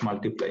 you just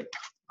multiply,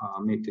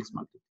 matrix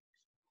multiply.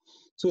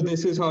 So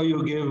this is how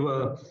you give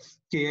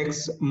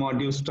Kx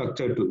module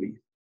structure to V.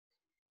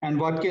 And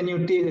what can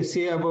you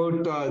say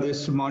about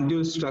this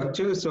module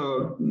structure?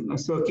 So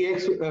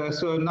Kx,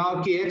 so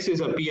now Kx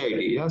is a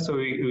PID. Yeah, so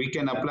we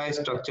can apply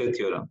structure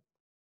theorem.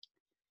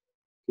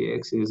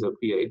 Kx is a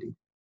PID,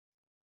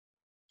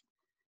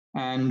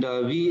 and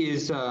V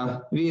is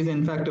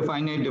in fact a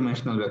finite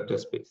dimensional vector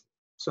space.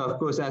 So of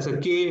course, as a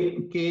K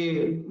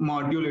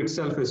module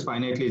itself is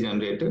finitely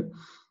generated.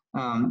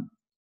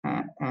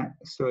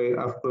 So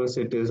of course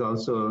it is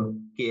also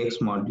Kx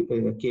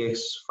module, Kx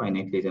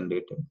finitely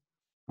generated,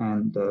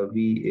 and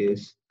V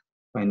is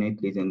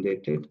finitely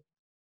generated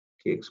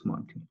Kx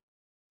module.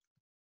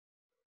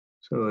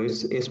 So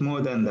it's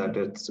more than that.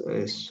 It's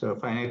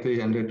finitely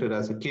generated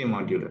as a K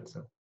module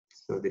itself.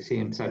 So the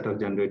same set of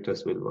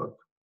generators will work.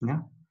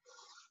 Yeah.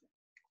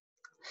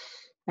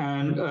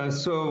 And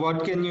so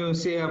what can you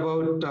say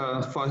about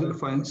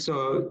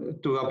so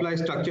to apply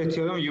structure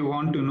theorem, you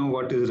want to know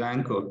what is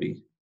rank of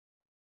V.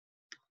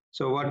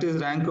 So what is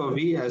rank of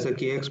V as a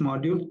Kx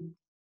module?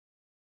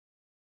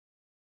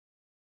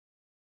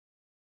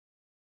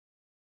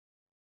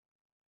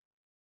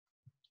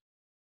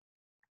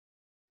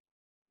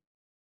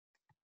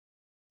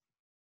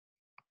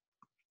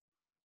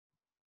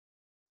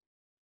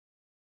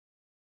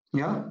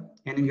 Yeah,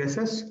 any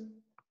guesses?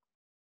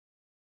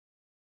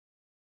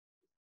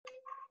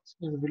 So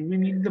will we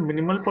need the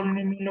minimal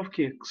polynomial of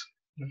Kx?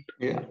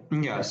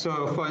 Yeah.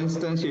 So for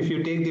instance, if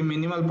you take the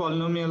minimal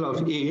polynomial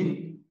of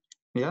A,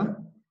 yeah,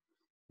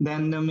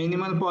 then the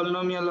minimal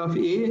polynomial of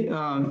A,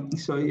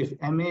 so if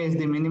MA is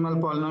the minimal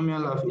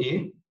polynomial of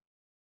A,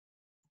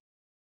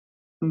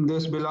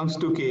 this belongs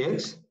to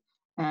Kx.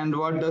 And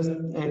what does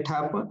it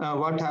happen?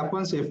 What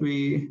happens if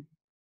we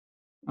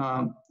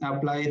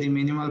apply the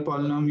minimal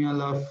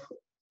polynomial of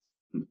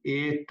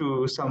A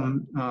to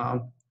some,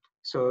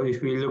 so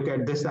if we look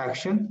at this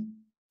action,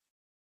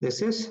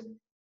 this is,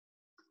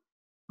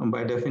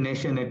 by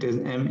definition, it is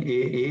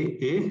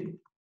MAAA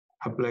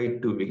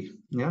applied to V,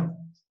 yeah,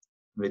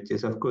 which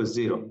is of course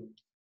 0,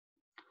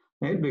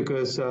 right?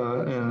 Because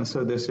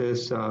so this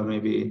is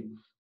maybe,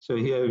 so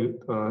here,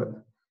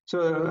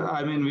 so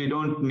I mean, we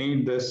don't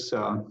need this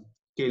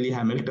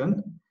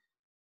Cayley-Hamilton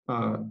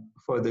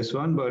for this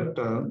one,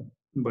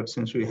 but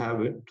since we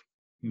have it,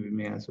 we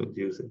may as well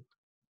use it.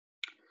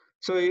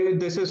 So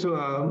this is,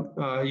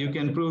 you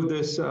can prove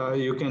this,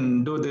 you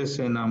can do this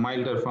in a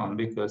milder form,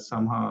 because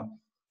somehow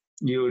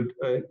you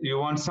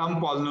want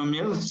some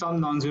polynomial, some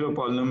non-zero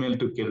polynomial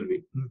to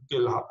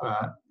kill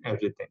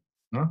everything.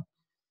 No?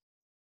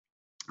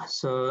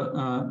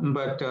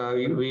 But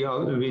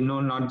we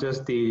know not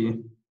just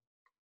the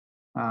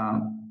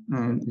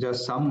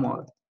just some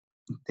more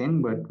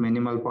thing, but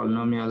minimal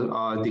polynomial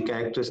or the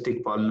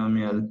characteristic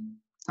polynomial.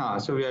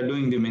 So we are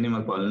doing the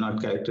minimal polynomial,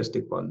 not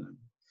characteristic polynomial.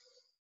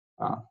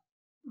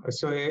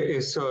 So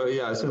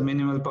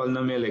minimal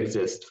polynomial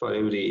exists for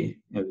every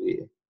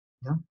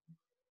yeah.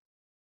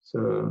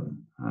 So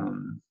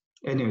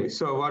anyway,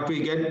 so what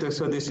we get,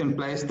 so this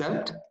implies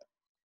that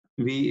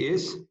V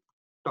is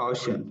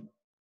torsion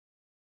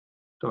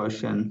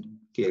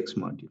kx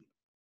module.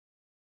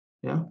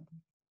 Yeah.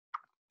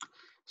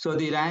 So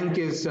the rank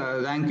is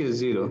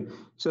 0.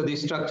 So the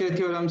structure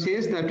theorem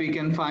says that we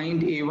can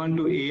find A1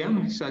 to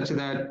AM such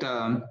that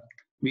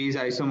V is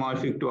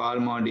isomorphic to R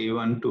mod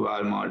A1 to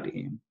R mod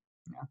AM.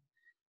 Yeah.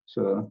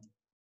 So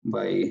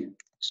by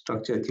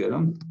structure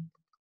theorem,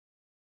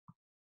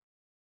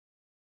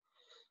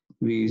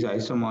 V is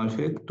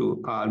isomorphic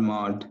to R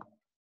mod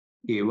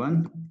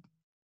A1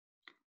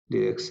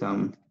 direct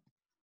sum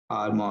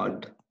R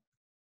mod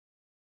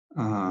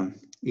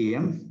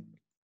AM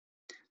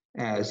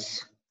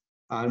as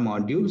R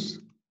modules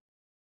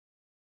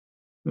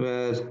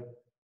where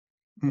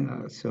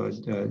so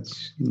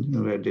that's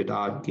where did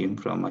R came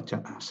from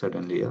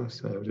suddenly? Yeah,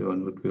 so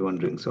everyone would be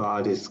wondering. So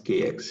R is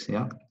kx.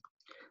 Yeah,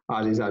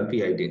 R is our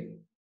PID.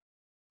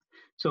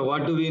 So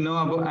what do we know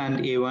about?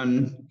 And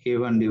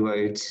A1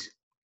 divides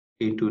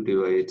A2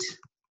 divides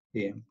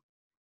AM.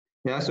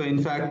 Yeah. So in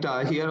fact,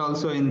 here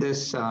also in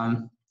this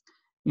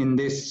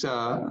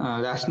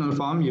rational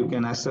form, you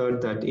can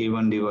assert that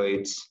A1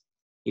 divides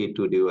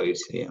A2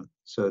 divides AM.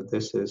 So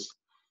this is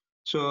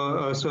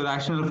so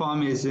rational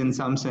form is in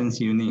some sense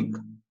unique.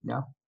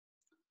 Yeah.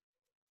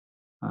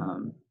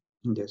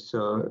 Yes.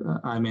 So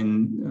I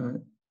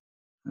mean,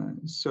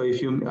 so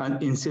if you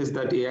insist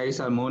that AIs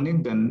are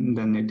monic, then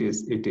it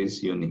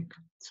is unique.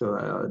 So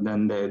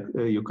then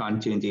you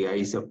can't change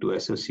AIs up to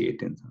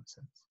associate in some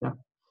sense. Yeah.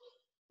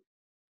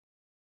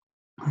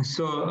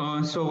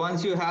 So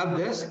once you have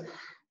this,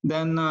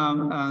 then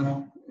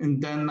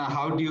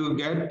how do you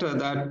get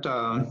that?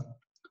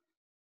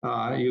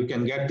 You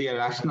can get the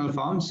rational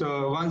form.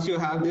 So once you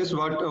have this,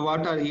 what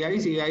are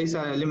AIs? AIs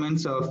are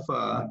elements of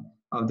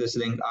this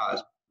ring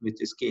R, which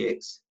is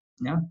kx.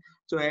 Yeah.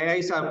 So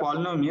AIs are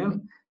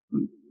polynomial.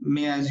 We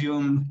may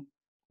assume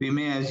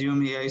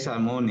AIs are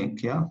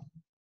monic. Yeah.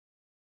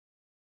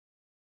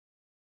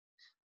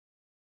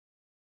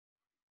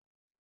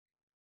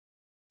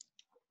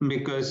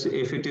 Because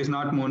if it is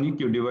not monic,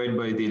 you divide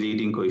by the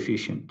leading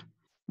coefficient,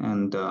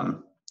 and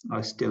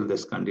still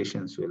this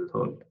conditions will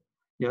hold.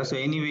 Yeah, so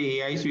anyway,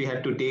 AIs we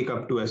had to take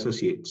up to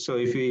associate. So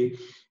if we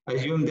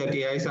assume that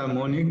AIs are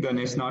monic, then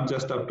it's not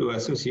just up to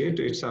associate,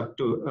 it's up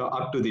to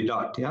the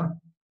dot. Yeah,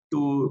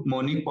 two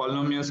monic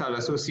polynomials are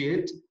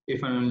associate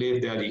if and only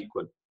if they are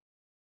equal.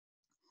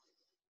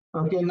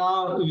 Okay,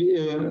 now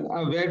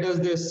where does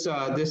this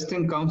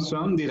thing comes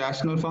from? The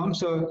rational form.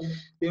 So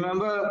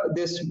remember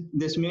this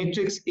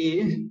matrix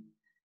A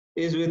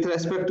is with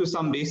respect to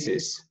some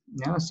basis.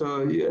 Yeah.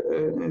 So A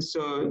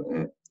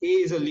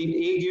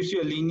gives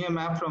you a linear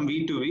map from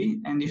V to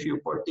V, and if you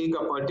take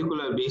a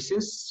particular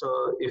basis,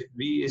 so if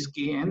V is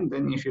Kn,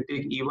 then if you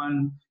take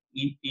E1,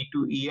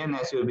 E2, En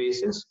as your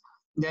basis,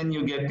 then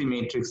you get the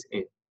matrix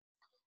A.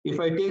 If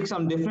I take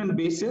some different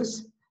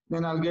basis,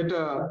 then I'll get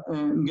a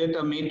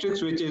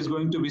matrix which is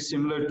going to be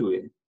similar to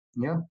A.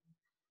 Yeah.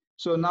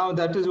 So now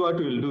that is what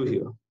we'll do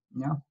here.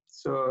 Yeah.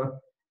 So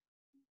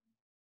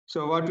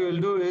what we'll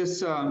do is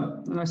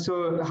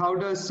so how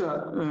does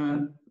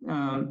how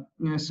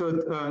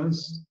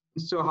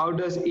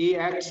does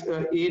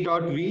A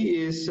dot V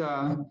is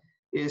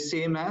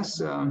same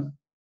as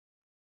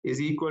is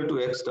equal to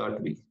X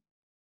dot V.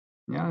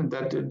 Yeah,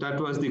 that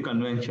was the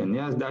convention.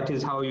 Yes, that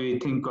is how you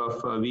think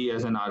of V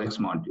as an Rx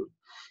module,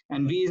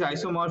 and V is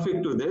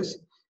isomorphic to this.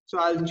 So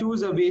I'll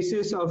choose a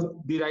basis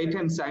of the right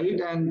hand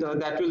side, and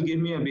that will give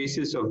me a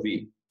basis of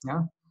V.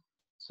 Yeah.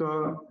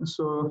 So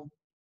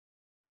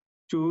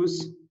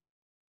choose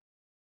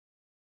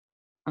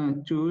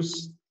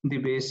the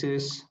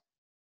basis.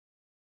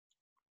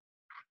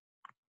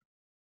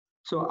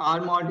 So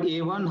R mod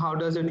A1, how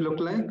does it look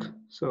like?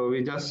 So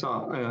we just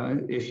saw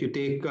if you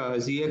take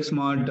Zx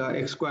mod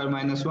x square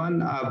minus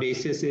 1, our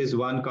basis is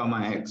 1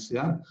 comma x.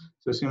 Yeah.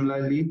 So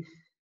similarly,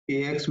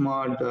 Ax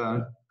mod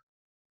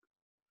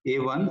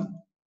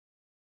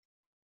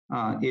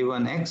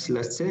A1x,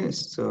 let's say,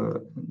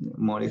 so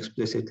more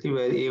explicitly,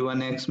 where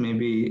A1x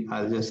maybe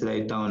I'll just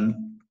write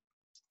down.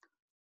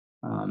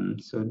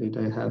 So did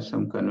I have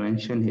some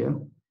convention here?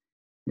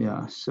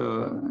 Yeah,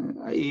 so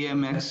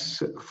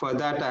AMX, for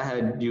that I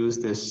had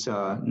used this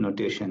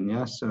notation.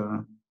 Yeah,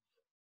 so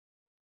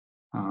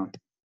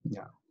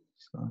yeah,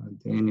 so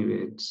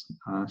anyway, it's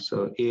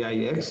so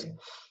AIX,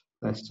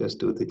 let's just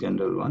do the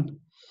general one.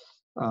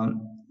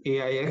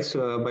 AIX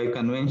by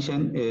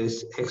convention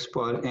is x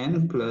power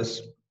n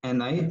plus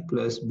ni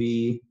plus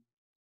b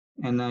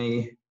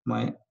ni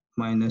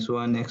minus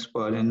 1 x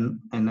power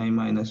n ni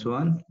minus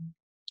 1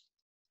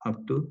 up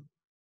to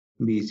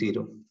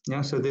b0.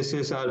 Yeah, so this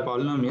is our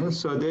polynomial.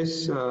 So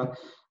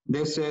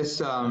this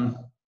is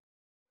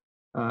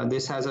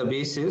this has a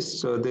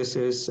basis. So this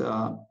is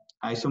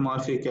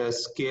isomorphic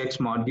as kx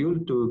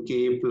module to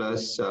k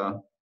plus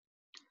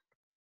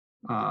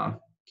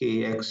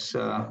kx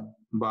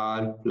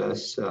bar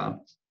plus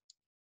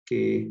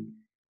k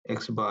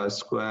x bar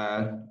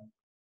square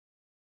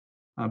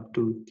up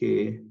to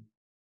k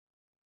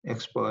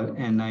x bar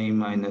ni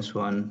minus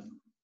 1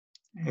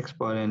 x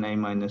bar ni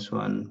minus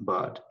 1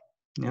 bar.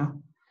 Yeah.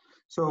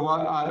 So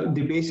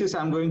the basis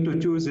I'm going to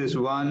choose is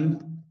 1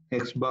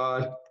 x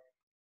bar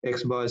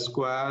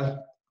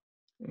square,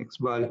 x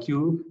bar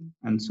cube,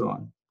 and so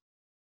on.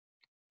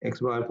 X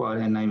bar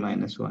power ni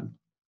minus 1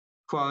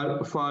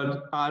 for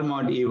R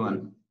mod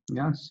E1.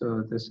 Yeah.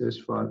 So this is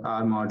for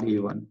R mod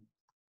E1.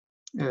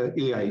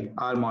 AI,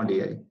 R mod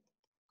AI.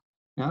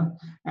 Yeah,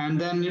 and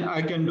then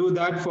I can do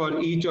that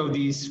for each of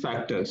these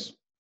factors.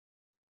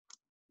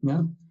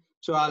 Yeah,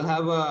 so I'll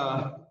have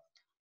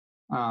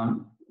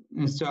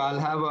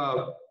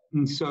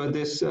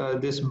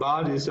this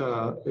bar is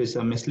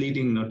a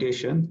misleading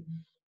notation.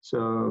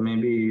 So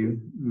maybe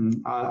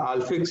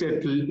I'll fix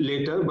it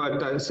later,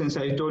 but since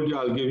I told you,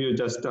 I'll give you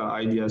just the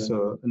idea.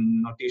 So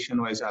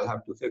notation wise, I'll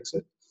have to fix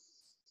it.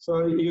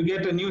 So you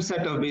get a new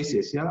set of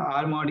bases. Yeah,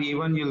 R mod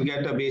E1, you'll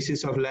get a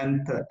basis of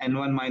length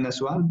n1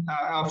 minus 1,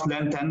 of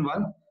length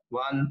n1,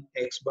 1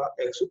 x bar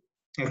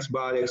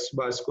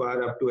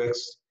square up to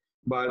x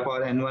bar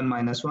power n1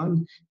 minus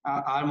 1.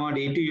 R mod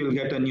E2, you'll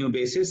get a new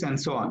basis, and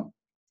so on.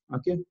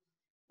 Okay,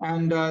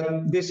 and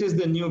this is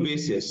the new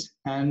basis,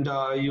 and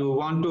you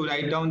want to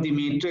write down the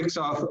matrix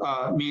of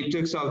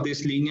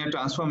this linear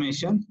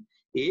transformation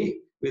A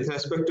with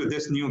respect to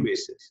this new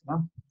basis.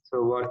 Yeah?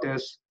 So what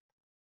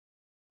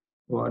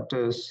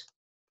is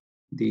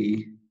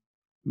the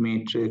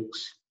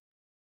matrix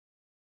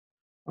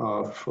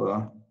of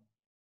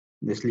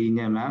this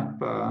linear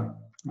map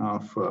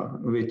of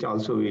which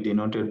also we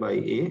denoted by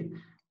A,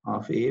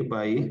 of A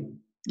by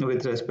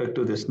with respect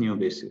to this new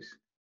basis,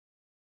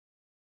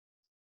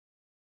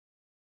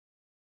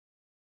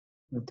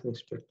 with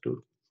respect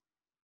to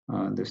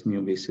this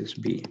new basis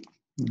B.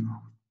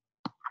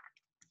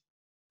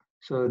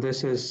 So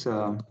this is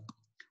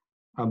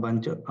a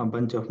bunch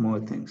of more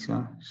things.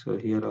 Yeah. So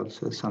here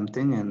also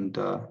something, and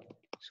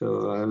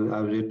so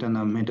I've written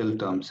a middle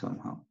term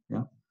somehow.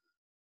 Yeah.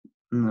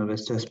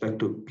 With respect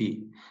to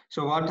P.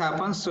 So what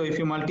happens? So if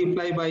you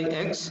multiply by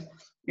X,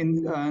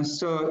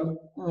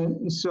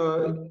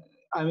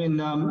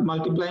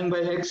 multiplying by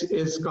X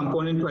is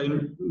component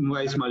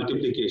wise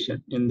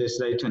multiplication in this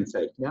right hand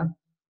side. Yeah.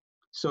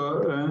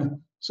 So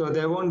so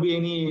there won't be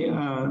any.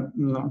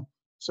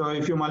 So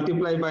if you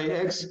multiply by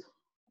X,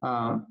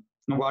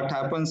 what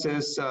happens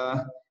is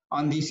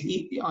on this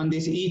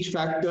each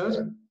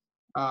factor,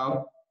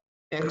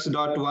 x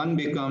dot 1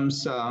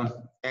 becomes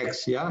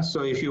x. Yeah.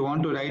 So if you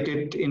want to write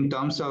it in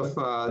terms of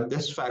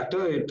this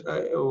factor,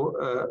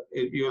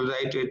 you'll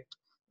write it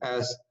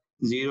as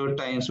 0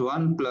 times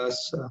 1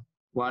 plus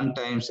 1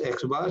 times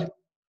x bar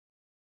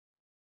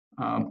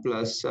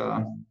plus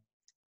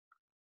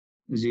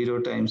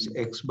 0 times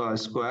x bar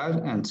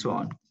square, and so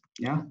on.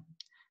 Yeah.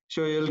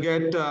 So you'll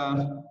get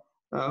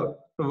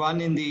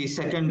 1 in the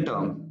second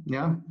term.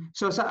 Yeah.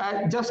 So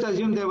I just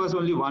assume there was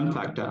only one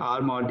factor,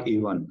 R mod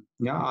A1.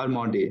 Yeah, R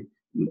mod A.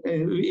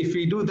 If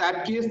we do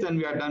that case, then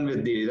we are done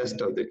with the rest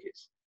of the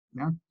case.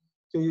 Yeah.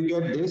 So you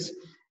get this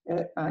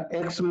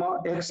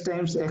x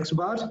times x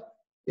bar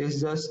is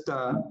just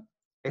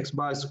x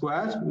bar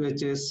square,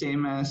 which is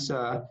same as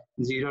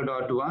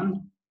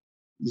 0.1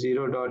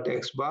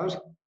 0.x bar.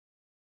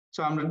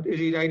 So I'm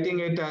rewriting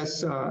it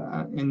as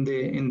in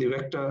the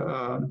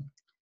vector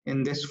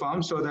in this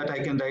form, so that I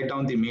can write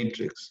down the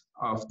matrix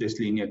of this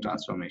linear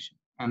transformation,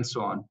 and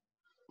so on,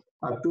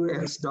 up to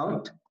x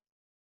dot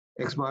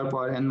x bar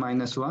power n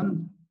minus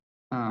 1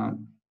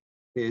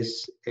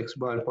 is x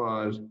bar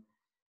power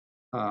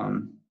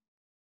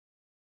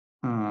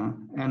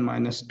n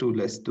minus 2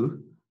 less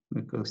 2,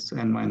 because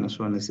n minus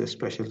 1 is a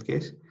special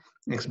case,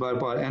 x bar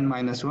power n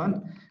minus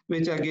 1,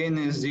 which again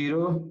is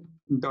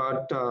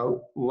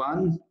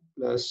 0.1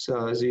 plus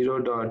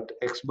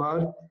 0.x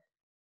bar.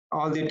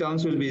 All the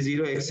terms will be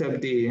 0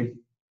 except the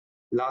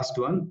last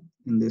one,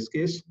 in this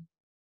case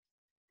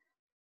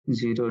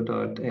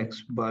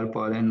 0.x bar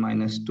power n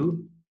minus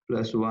 2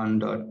 plus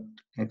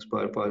 1.x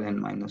bar power n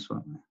minus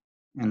 1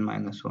 n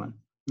minus 1.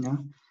 Yeah,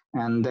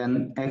 and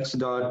then x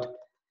dot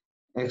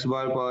x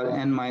bar power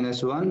n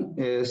minus 1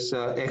 is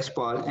x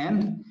bar power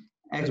n.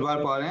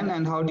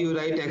 And how do you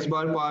write x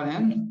bar power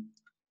n?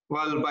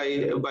 Well,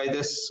 by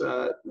this,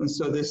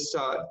 so this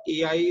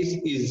AI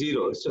is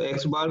 0. So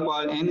x bar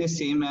power n is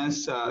same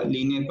as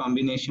linear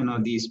combination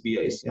of these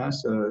bi's. Yeah.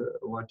 So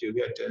what you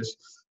get is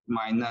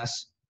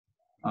minus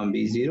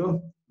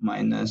b0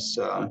 minus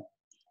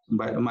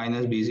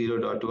minus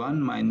b0 dot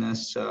 1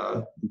 minus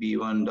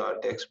b1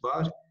 dot x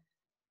bar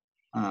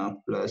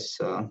plus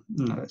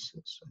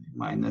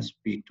minus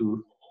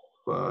b2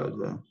 for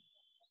the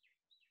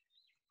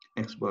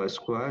x bar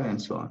square,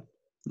 and so on.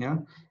 Yeah,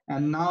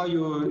 and now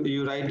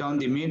you write down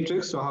the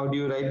matrix. So how do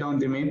you write down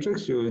the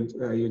matrix? You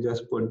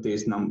just put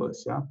these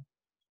numbers. Yeah,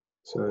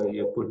 So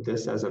you put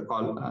this as a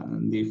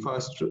column. The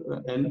first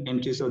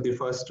entries of the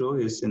first row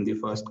is in the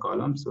first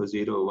column. So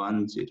 0,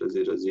 1, 0,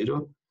 0,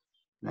 0.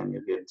 Then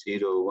you get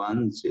 0,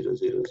 1, 0,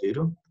 0,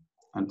 0,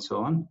 and so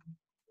on.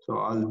 So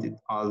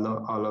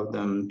all of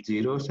them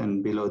zeros,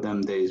 and below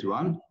them there is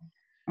 1.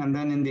 And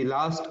then in the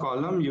last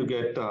column, you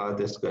get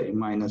this guy,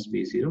 minus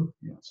B0.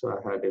 Yeah, so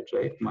I had it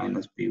right,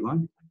 minus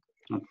B1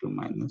 up to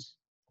minus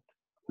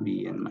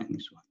Bn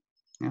minus 1.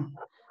 Yeah.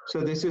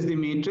 So this is the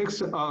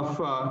matrix of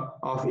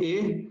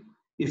A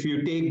if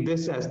you take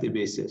this as the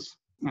basis.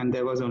 And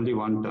there was only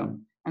one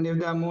term. And if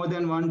there are more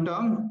than one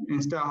term,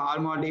 instead of R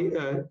mod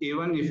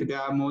A1, if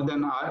there are more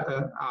than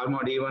R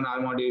mod A1,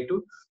 R mod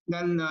A2,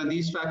 then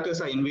these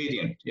factors are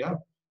invariant. Yeah.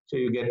 So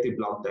you get the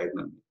block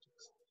diagonal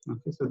matrix.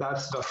 Okay. So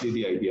that's roughly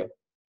the idea.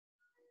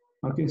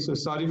 Okay, so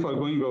sorry for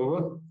going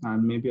over,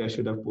 and maybe I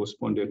should have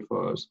postponed it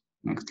for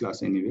next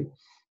class anyway,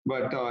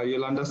 but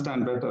you'll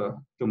understand better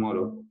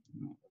tomorrow.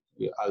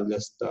 I'll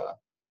just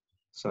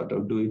sort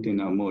of do it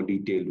in a more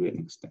detailed way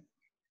next time.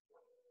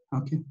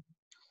 Okay,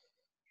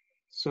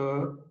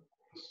 so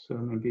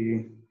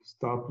maybe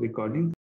stop recording.